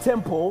holy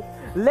temple.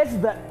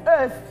 Let the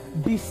earth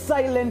be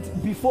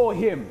silent before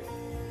him."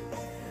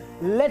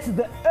 Let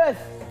the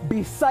earth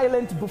be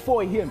silent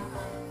before him.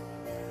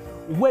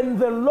 When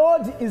the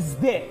Lord is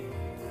there,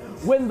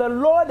 when the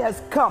Lord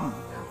has come,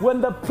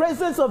 when the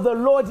presence of the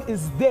Lord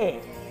is there,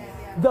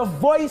 the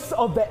voice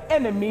of the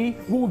enemy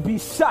will be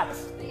shut.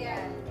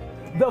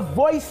 The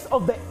voice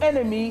of the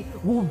enemy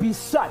will be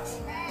shut.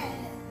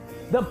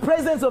 The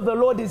presence of the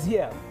Lord is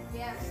here.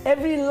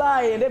 Every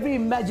lie and every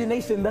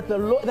imagination that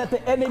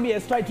the enemy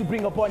has tried to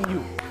bring upon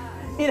you,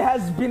 it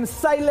has been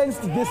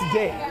silenced this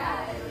day.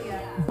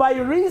 By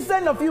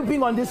reason of you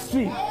being on this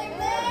street,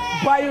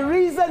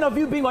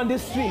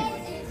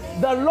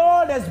 the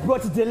Lord has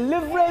brought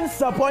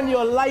deliverance upon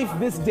your life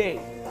this day.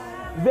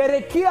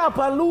 Verekia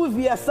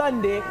paluvia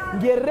sande,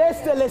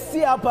 gereste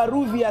lesia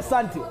paruvia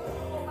sante.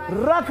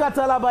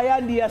 Rakata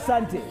bayandi ya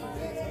sante.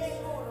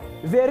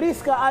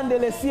 Veriska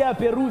andelesia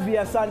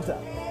peruvia santa.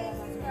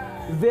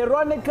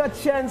 Veronica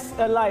Chance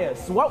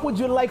Elias, what would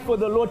you like for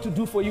the Lord to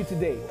do for you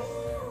today?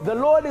 The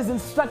Lord is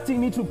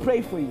instructing me to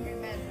pray for you.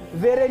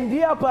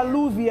 Verendia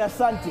paluvia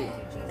sante.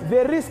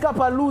 Veriska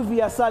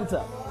paluvia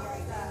santa.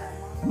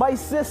 My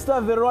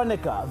sister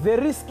Veronica,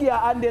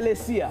 Veriskia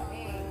andelesia.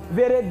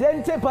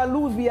 Veredente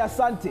paluvia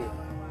sante.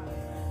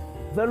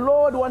 The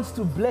Lord wants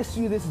to bless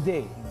you this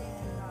day.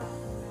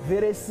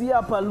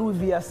 Veresia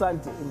paluvia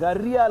sante.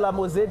 Garia la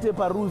mozete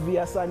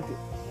paruvia sante.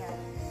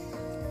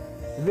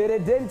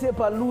 Veredente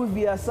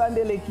paluvia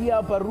sante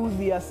lekia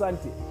paruvia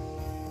sante.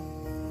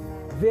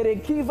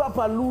 Verekiva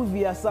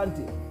paluvia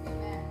sante.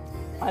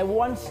 I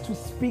want to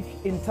speak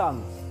in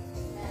tongues.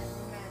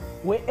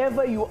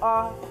 Wherever you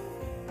are,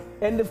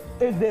 And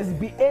if there's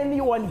be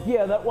anyone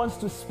here that wants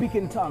to speak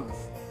in tongues,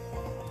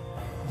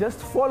 just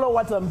follow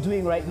what I'm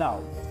doing right now.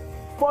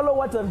 Follow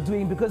what I'm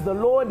doing, because the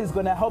Lord is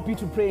going to help you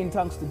to pray in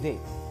tongues today.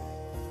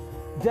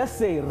 Just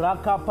say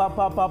raka pa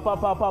pa pa pa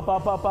pa pa pa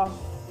pa pa.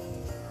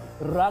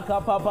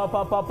 Raka pa pa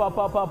pa pa pa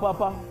pa pa pa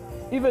pa.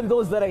 Even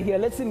those that are here,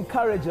 let's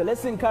encourage her.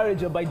 Let's encourage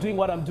her by doing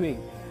what I'm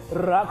doing.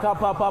 Raka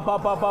pa pa pa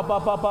pa pa pa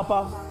pa pa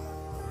pa.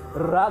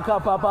 Raka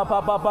pa pa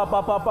pa pa pa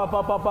pa pa pa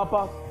pa pa pa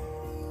pa.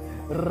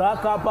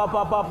 Raka pa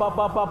pa pa pa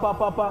pa pa pa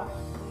pa pa.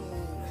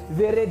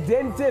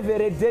 Veredente,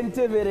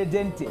 veredente,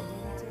 veredente.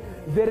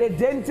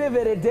 Veredente,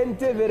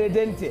 veredente,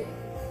 veredente.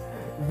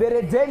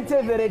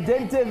 Veredente,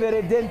 veredente,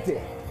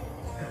 veredente.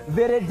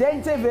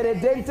 Veredente,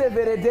 veredente,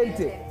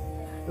 veredente.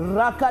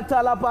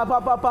 Rakatala pa pa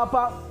pa pa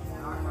pa.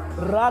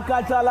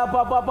 Rakatala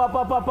pa pa pa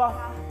pa pa pa.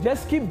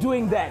 Just keep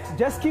doing that.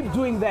 Just keep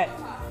doing that.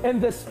 And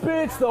the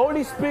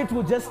Holy Spirit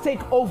will just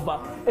take over,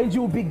 and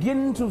you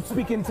begin to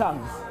speak in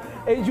tongues.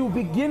 And you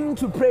begin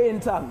to pray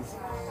in tongues.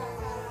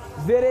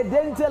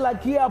 Veredente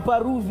lakia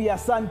paruvia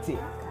sante.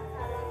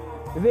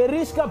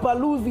 Verishka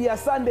paluvia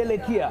sande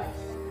lekia.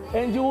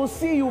 And you will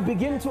see you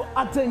begin to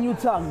utter new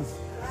tongues.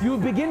 You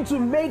begin to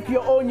make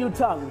your own new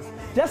tongues.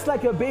 Just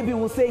like a baby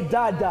will say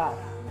dada,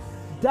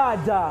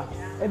 dada.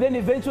 And then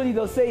eventually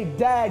they'll say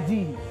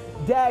daddy,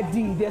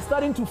 daddy. They're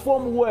starting to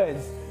form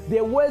words.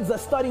 Their words are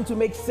starting to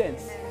make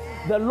sense.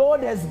 The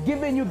Lord has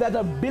given you that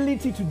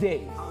ability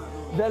today.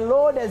 The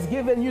Lord has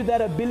given you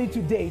that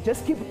ability today.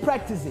 Just keep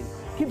practicing.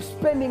 Keep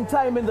spending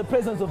time in the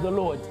presence of the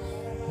Lord.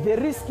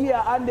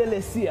 Veriskia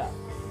andelesia.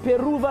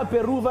 Peruva,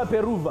 peruva,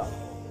 peruva.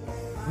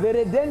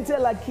 Veredente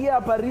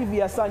lakia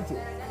parivia sante.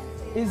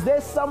 Is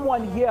there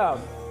someone here?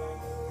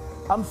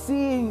 I'm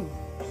seeing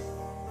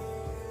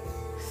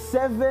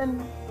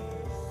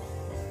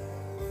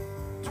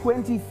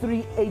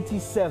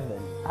 7:23:87.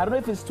 I don't know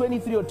if it's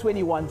 23 or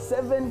 21.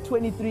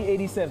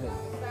 7:23:87.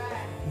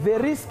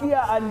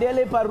 Veriskia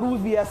andele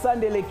paruvia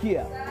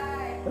sandelekia.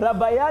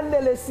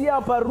 Rabayande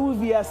lesia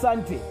paruvia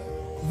sante.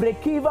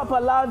 Vrekiva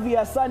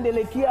palavia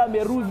sandelekia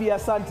meruvia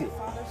sante.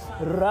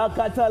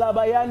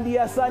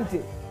 Rakatalabayandia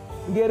sante.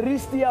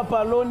 Geristia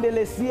palonde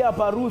lesia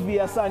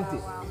paruvia sante.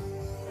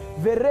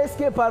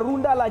 Vereske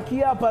parunda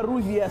lakia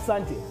paruvia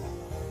sante.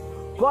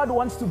 God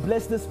wants to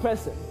bless this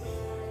person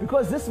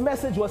because this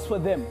message was for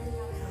them.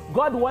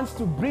 God wants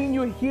to bring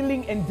you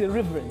healing and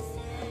deliverance.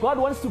 God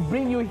wants to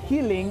bring you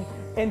healing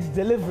and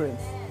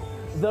deliverance.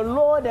 The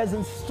Lord has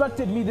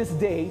instructed me this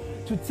day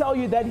to tell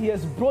you that He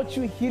has brought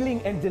you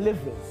healing and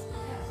deliverance.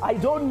 I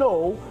don't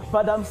know,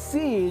 but I'm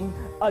seeing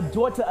a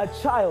daughter, a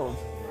child.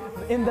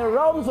 In the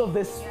realms of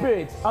the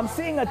Spirit, I'm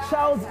seeing a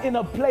child in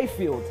a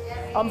playfield.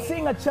 I'm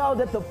seeing a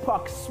child at the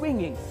park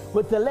swinging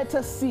with the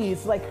letter C.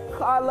 It's like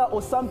Carla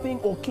or something,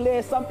 or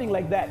Claire, something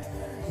like that.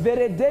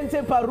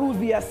 Veredente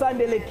paruvia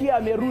sante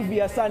lekia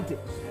meruvia sante.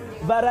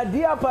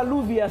 Varadia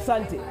paluvia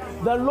sante.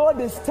 The Lord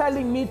is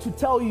telling me to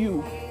tell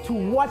you to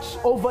watch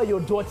over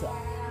your daughter.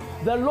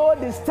 The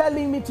Lord is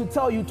telling me to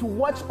tell you to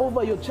watch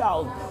over your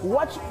child.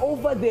 Watch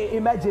over their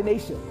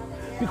imagination.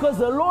 Because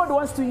the Lord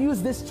wants to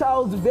use this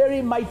child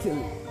very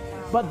mightily.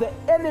 But the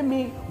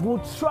enemy will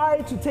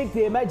try to take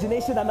the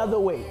imagination another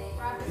way.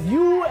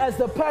 You as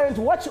the parent,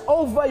 watch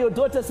over your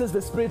daughter, says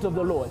the Spirit of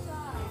the Lord.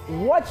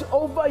 Watch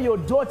over your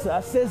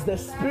daughter, says the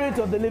Spirit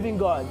of the living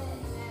God.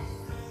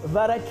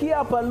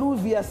 Varakia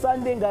paluvia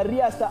sande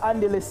ngariasta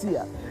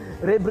andelesia.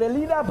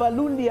 Rebrelina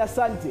balundia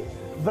sante.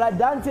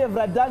 Vradante,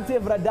 vradante,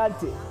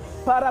 vradante.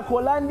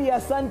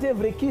 Paracolandia sante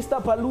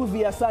vrekista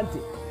paluvia sante.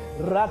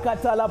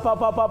 Rakatala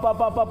papa papa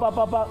papa papa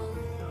papa.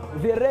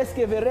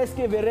 Vereske,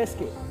 vereske,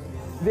 vereske.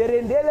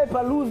 Verendele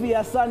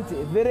paluvia sante.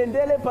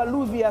 Verendele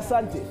paluvia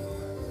sante.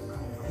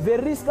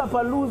 Veriska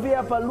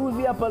paluvia,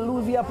 paluvia,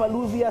 paluvia,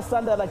 paluvia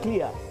sanda la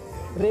clia.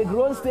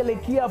 Regronste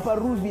lekia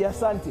paruvia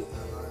sante.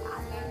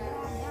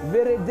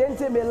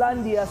 Veredente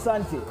melandia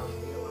sante.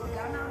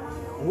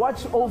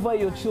 Watch over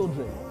your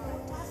children.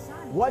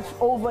 Watch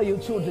over your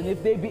children.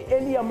 If there be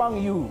any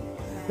among you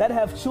that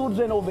have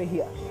children over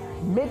here,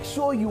 make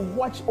sure you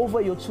watch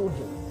over your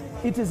children.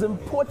 It is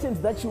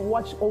important that you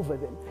watch over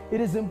them. It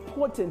is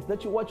important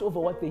that you watch over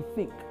what they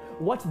think,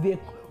 what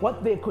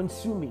they're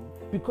consuming,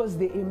 because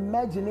their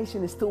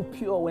imagination is still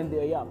pure when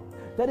they're young.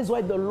 That is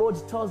why the Lord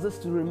tells us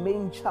to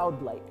remain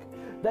childlike.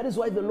 That is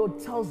why the Lord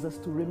tells us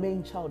to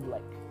remain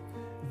childlike.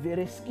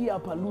 Vereskia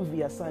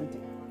paluvia sante.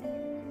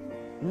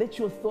 Let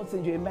your thoughts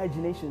and your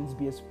imaginations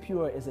be as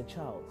pure as a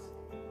child's.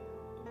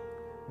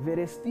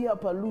 Verestia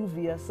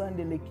paluvia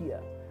sande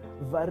lekia.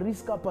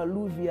 Variska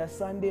paluvia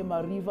sande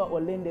mariva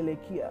olende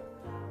lekia.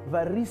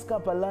 Variska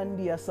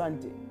palandia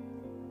sante.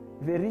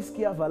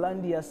 Veriskia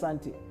valandia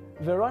sante.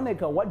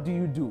 Veronica, what do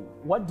you do?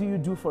 What do you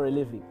do for a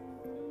living?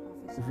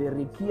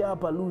 Verikia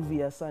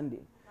paluvia sande.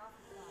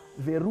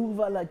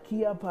 Veruva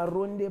lakia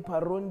paronde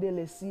paronde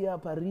lesia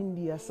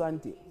parindia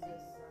sante.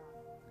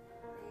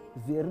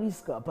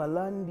 Veriska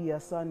palandia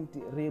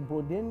sante.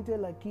 Rebodente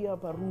lakia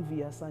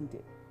paruvia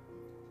sante.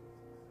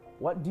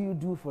 What do you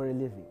do for a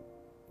living?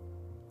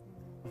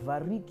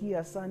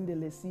 Varikia sande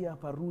lesia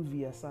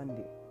paruvia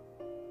sande.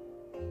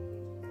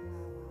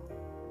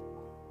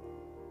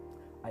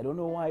 I don't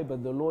know why,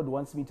 but the Lord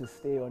wants me to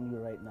stay on you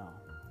right now.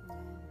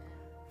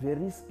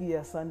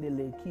 Veriskia sande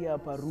lekia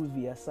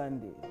paruvia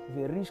sande.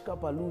 Verishka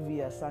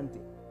paluvia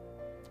sante.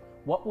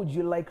 What would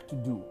you like to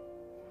do?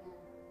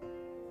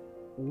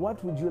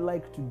 What would you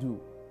like to do?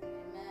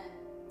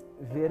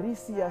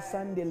 Verisia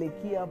sande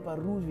lekia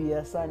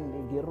paruvia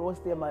sande.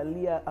 Geroste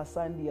malia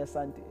asandi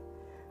asante.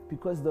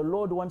 Because the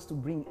Lord wants to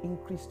bring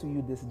increase to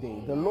you this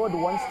day. The Lord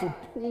wants to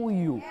pull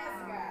you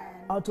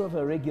out of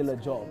a regular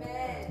job.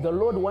 The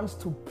Lord wants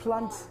to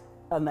plant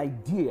an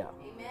idea,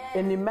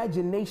 an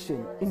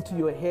imagination into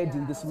your head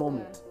in this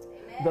moment.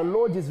 The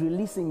Lord is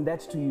releasing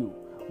that to you.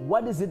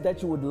 What is it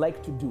that you would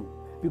like to do?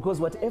 Because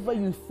whatever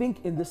you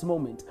think in this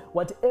moment,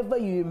 whatever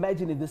you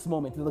imagine in this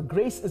moment, the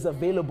grace is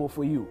available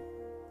for you.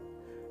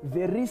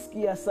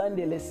 Veriskia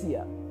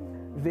sandelesia,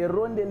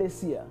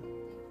 verondelesia.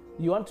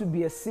 You want to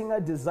be a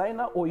singer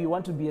designer, or you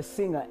want to be a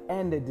singer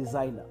and a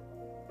designer?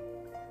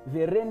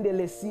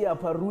 Verendelesia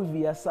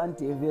paruvia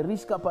sante,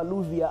 verishka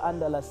paluvia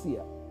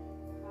andalasia.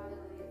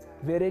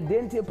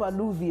 Veredente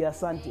paluvia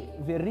sante,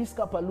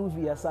 veriska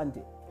paluvia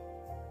sante.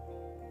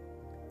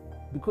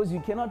 Because you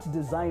cannot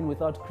design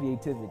without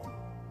creativity.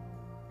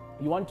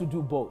 You want to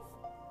do both.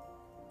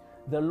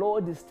 The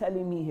Lord is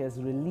telling me He has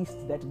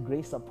released that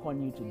grace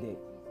upon you today.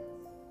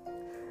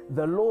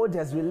 The Lord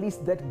has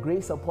released that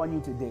grace upon you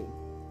today.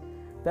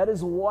 That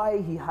is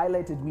why He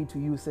highlighted me to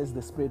you, says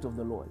the Spirit of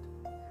the Lord.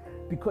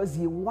 Because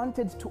He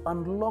wanted to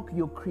unlock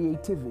your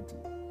creativity.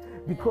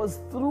 Because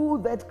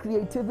through that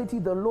creativity,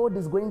 the Lord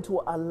is going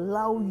to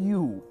allow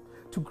you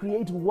to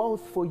create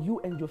wealth for you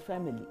and your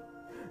family.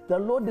 The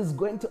Lord is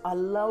going to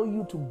allow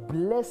you to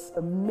bless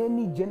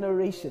many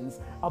generations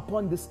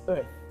upon this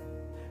earth.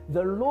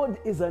 The Lord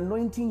is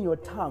anointing your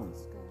tongue.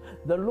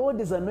 The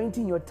Lord is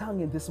anointing your tongue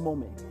in this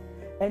moment.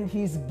 And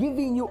He's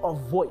giving you a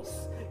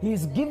voice.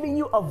 He's giving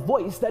you a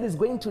voice that is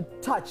going to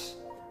touch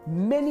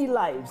many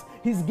lives.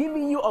 He's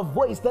giving you a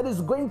voice that is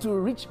going to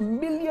reach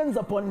millions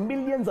upon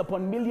millions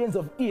upon millions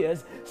of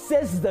ears,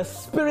 says the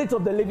Spirit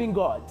of the living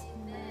God.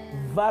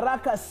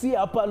 Varaka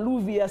sia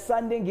paluvia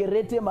sande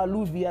gerete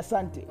maluvia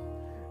sante.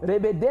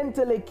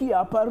 Rebedente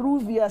lekia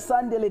paruvia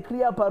sande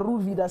lekria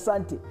paruvida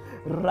sante.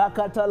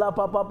 Rakatala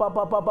papa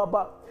papa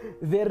papa.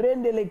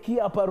 Verende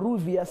lekia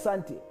paruvia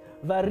sante.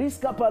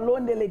 Variska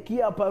palonde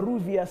lekia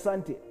paruvia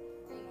sante.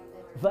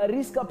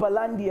 Variska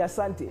palandi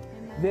asante.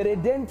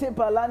 Veredente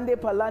palande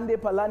palande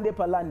palande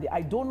palande.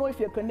 I don't know if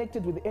you're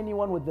connected with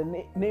anyone with the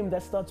name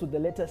that starts with the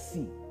letter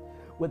C.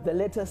 With the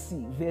letter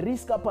C.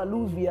 Veriska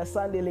paluvia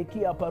sande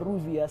lekia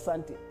paruvia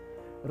sante.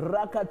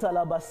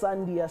 Rakatala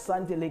basandi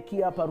asante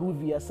lekia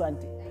paruvia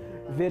sante.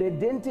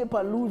 Veredente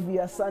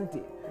paluvia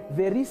sante.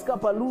 Veriska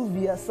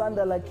paluvia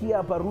sanda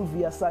lakia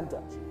paruvia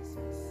santa.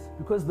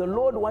 Because the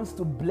Lord wants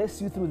to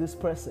bless you through this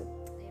person.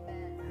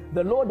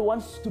 The Lord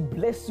wants to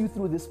bless you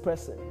through this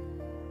person.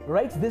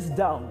 Write this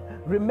down.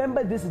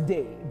 Remember this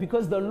day,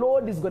 because the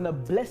Lord is going to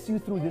bless you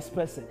through this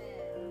person.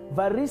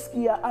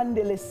 Variskia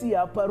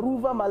andelesia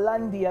paruva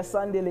malandia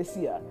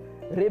sandelesia.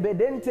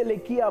 Rebedente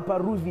lekia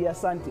paruvia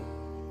sante.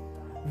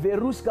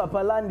 Veruska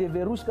palande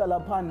veruska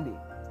lapande.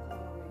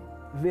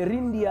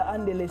 Verindia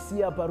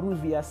andelesia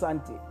paruvia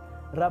sante.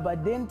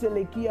 Rabadente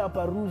lekia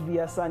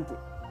paruvia sante.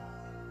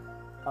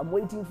 I'm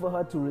waiting for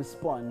her to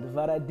respond.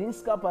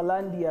 Varadinska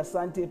palandia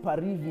sante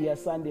parivia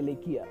sande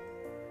lekia.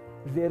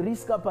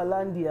 Veriska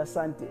palandia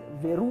sante.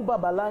 Veruba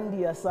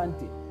balandia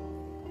sante.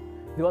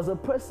 There was a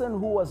person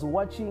who was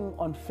watching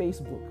on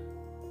Facebook.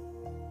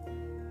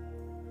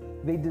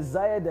 They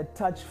desired a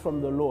touch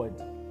from the Lord.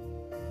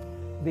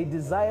 They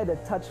desired a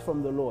touch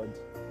from the Lord.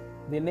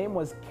 Their name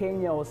was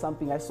Kenya or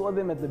something. I saw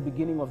them at the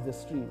beginning of the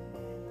stream.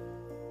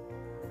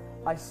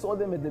 I saw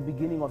them at the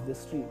beginning of the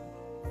stream.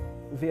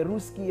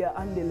 Veruskia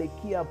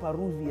andelekia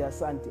paruvia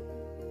sante.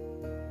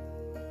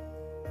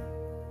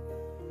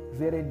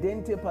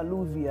 Veredente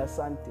paluvia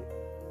sante.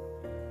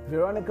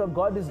 Veronica,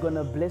 God is going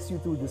to bless you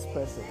through this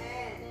person.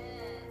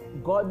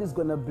 God is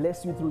going to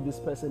bless you through this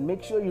person.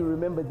 Make sure you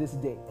remember this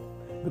day,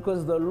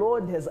 because the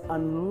Lord has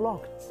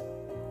unlocked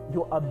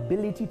your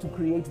ability to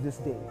create this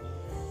day.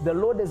 The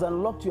Lord has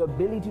unlocked your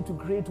ability to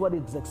create what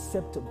is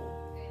acceptable,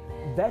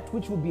 that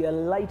which will be a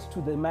light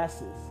to the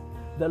masses.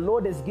 The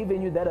Lord has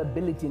given you that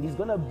ability, and He's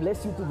going to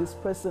bless you through this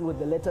person with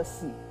the letter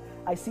C.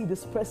 I see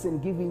this person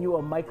giving you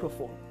a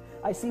microphone.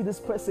 I see this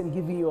person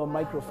giving you a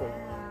microphone.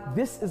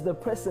 This is the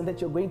person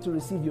that you're going to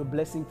receive your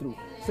blessing through,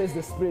 says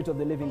the Spirit of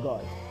the living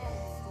God.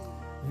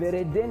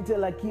 Veredente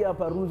lakia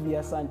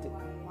paruvia sante.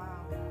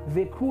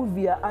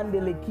 Vekuvia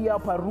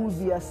andelekia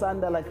paruvia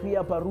sanda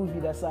lakria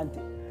paruvida sante.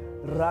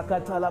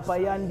 Rakatala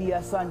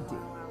payandia sante.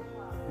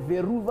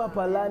 Veruva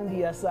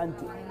palandia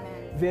sante.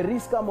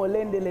 Veriska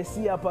molende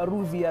lesia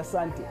paruvia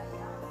sante.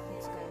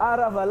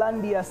 Ara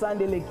valandia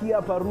sande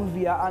lekia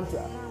paruvia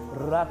anta.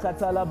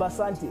 Rakatala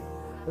basante.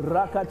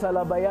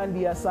 Rakatala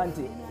bayandia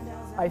sante.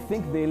 I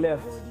think they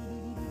left.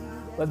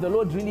 But the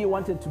Lord really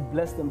wanted to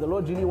bless them. The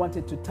Lord really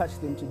wanted to touch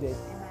them today.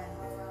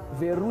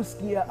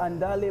 Veruskia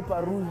andale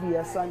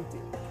paruvia sante.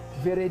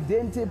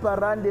 Veredente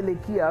parande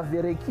lekia.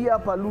 Verekia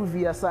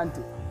paluvia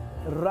sante.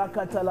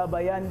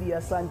 Rakatalabayandi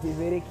asante.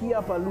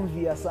 Verekia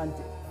paluvi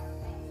asante.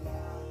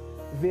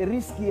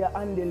 Veriskia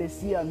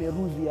andelesia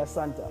meruvi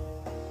asanta.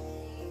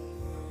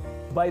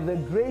 By the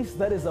grace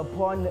that is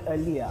upon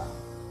Aliyah,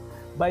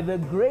 by the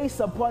grace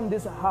upon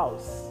this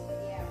house,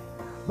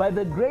 by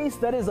the grace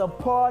that is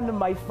upon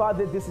my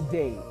father this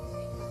day,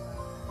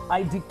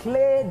 I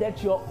declare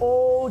that you're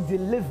all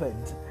delivered.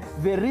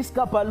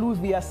 Veriska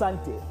paluvi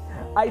asante.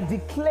 I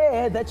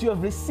declare that you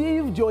have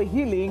received your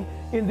healing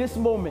in this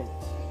moment.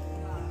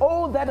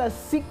 All that are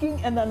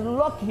seeking an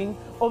unlocking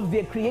of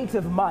their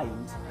creative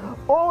mind,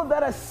 all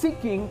that are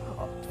seeking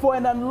for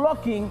an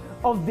unlocking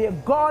of their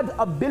God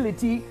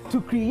ability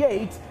to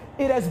create,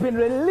 it has been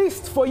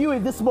released for you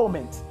in this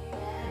moment.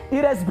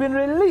 It has been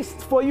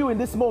released for you in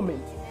this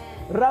moment.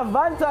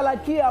 Ravanta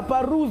lakia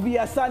paruvi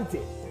asante.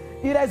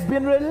 It has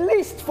been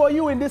released for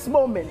you in this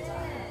moment.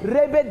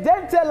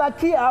 Rebedente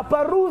lakia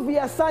paruvi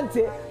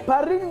asante.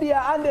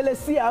 Parindia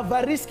andelesia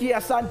variski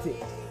asante.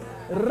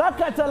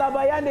 Rakata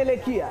labayande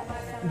lekia.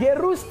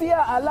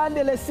 Gerustia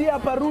alandelesia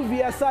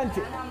paruvi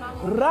asante.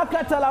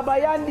 Rakata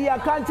labayandi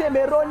akante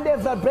meronde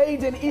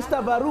vabraiden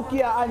ista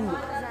varukia andi.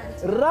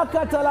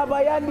 Rakata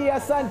labayandi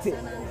asante.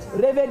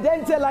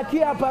 Revedente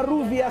lakia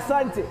paruvi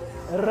asante.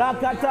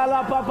 Rakata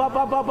la papa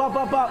papa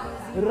papa.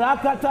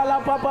 Rakata la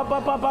papa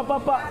papa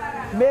papa.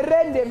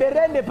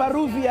 Merende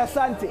paruvi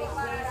asante.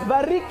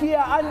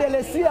 Varikia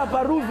andelesia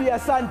paruvi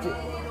asante.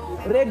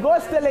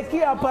 Regoste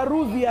lekia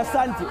paruvi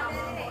asante.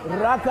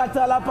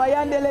 Rakata la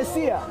payande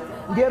lesia.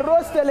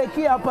 Geroste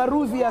lekia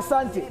paruvi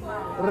asante.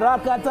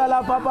 Rakata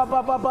la papa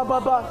papa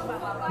papa.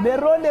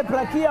 Meronde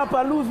prakia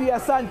paluvi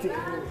asante.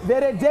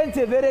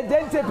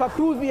 Veredente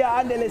pakuvia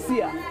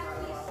andelesia.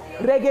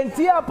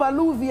 Regentia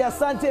paluvia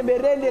sante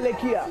merende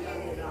lekia.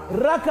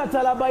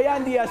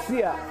 Rakatalabayandi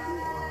asia.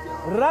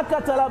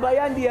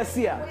 Rakatalabayandi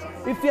asia.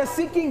 If you're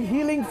seeking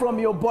healing from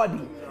your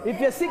body, if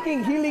you're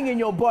seeking healing in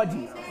your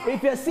body,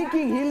 if you're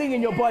seeking healing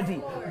in your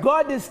body,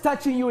 God is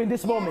touching you in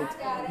this moment.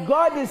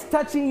 God is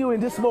touching you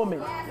in this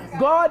moment.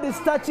 God is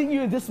touching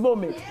you in this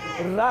moment.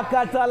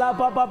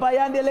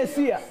 Rakatalabayandi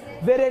lesia.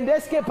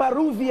 Verendeske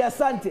paruvia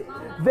sante.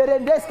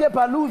 Verendeske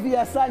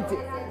paluvia sante.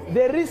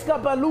 Veriska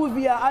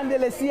paluvia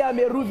andelesia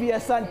meruvia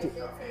sante.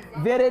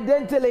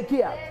 Veredente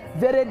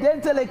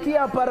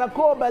lekia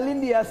parako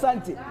balindi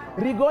asante.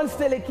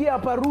 Rigonste lekia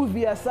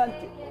paruvia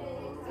sante.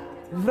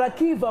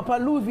 Vrakiva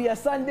paluvia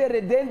sante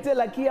redente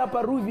lakia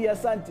paruvia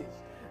sante.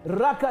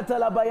 Rakata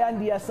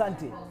labayandi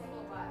asante.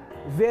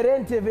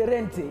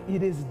 Verente.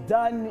 It is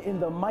done in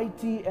the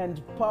mighty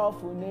and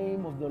powerful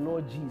name of the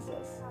Lord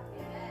Jesus.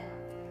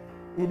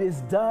 It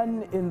is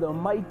done in the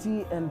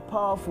mighty and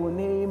powerful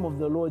name of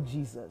the Lord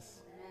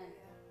Jesus.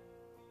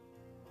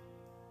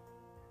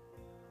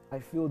 I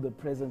feel the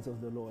presence of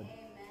the Lord.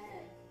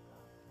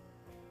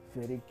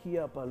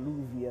 Ferekia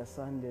paluvia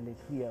sande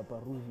lekia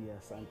paruvia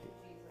sante.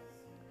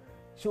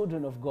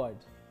 Children of God,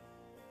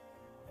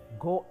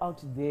 go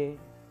out there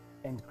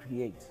and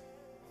create.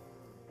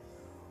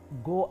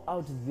 Go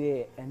out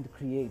there and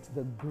create.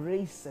 The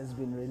grace has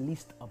been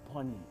released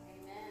upon you.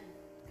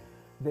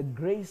 The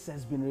grace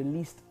has been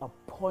released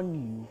upon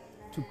you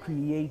to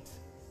create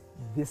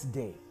this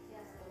day.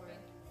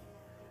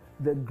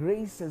 The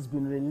grace has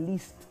been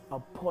released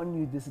upon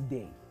you this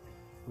day.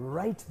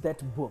 Write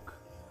that book.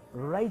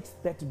 Write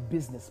that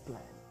business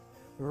plan.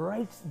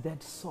 Write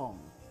that song.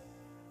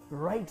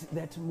 Write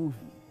that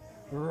movie.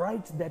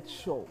 Write that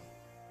show.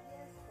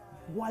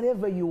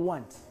 Whatever you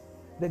want,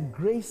 the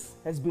grace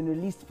has been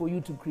released for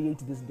you to create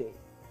this day.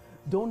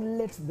 Don't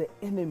let the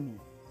enemy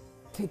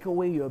take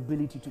away your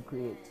ability to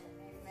create.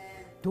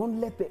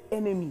 Don't let the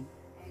enemy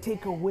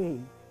take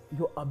away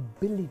your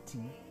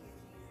ability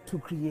to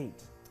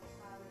create.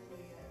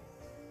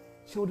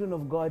 Children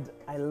of God,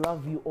 I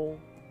love you all.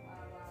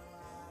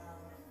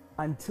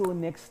 Until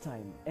next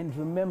time. And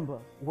remember,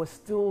 we're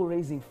still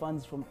raising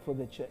funds for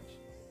the church.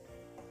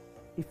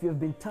 If you have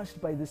been touched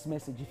by this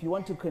message, if you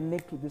want to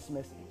connect with this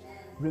message,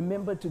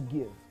 remember to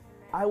give.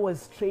 I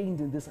was trained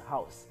in this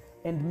house,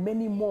 and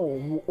many more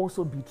will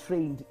also be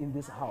trained in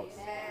this house.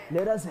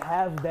 Let us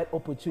have that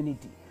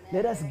opportunity.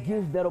 Let us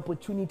give that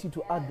opportunity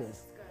to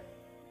others.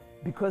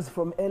 Because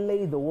from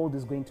LA, the world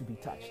is going to be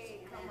touched.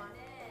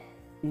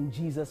 In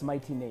Jesus'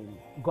 mighty name.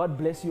 God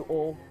bless you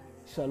all.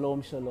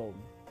 Shalom, shalom.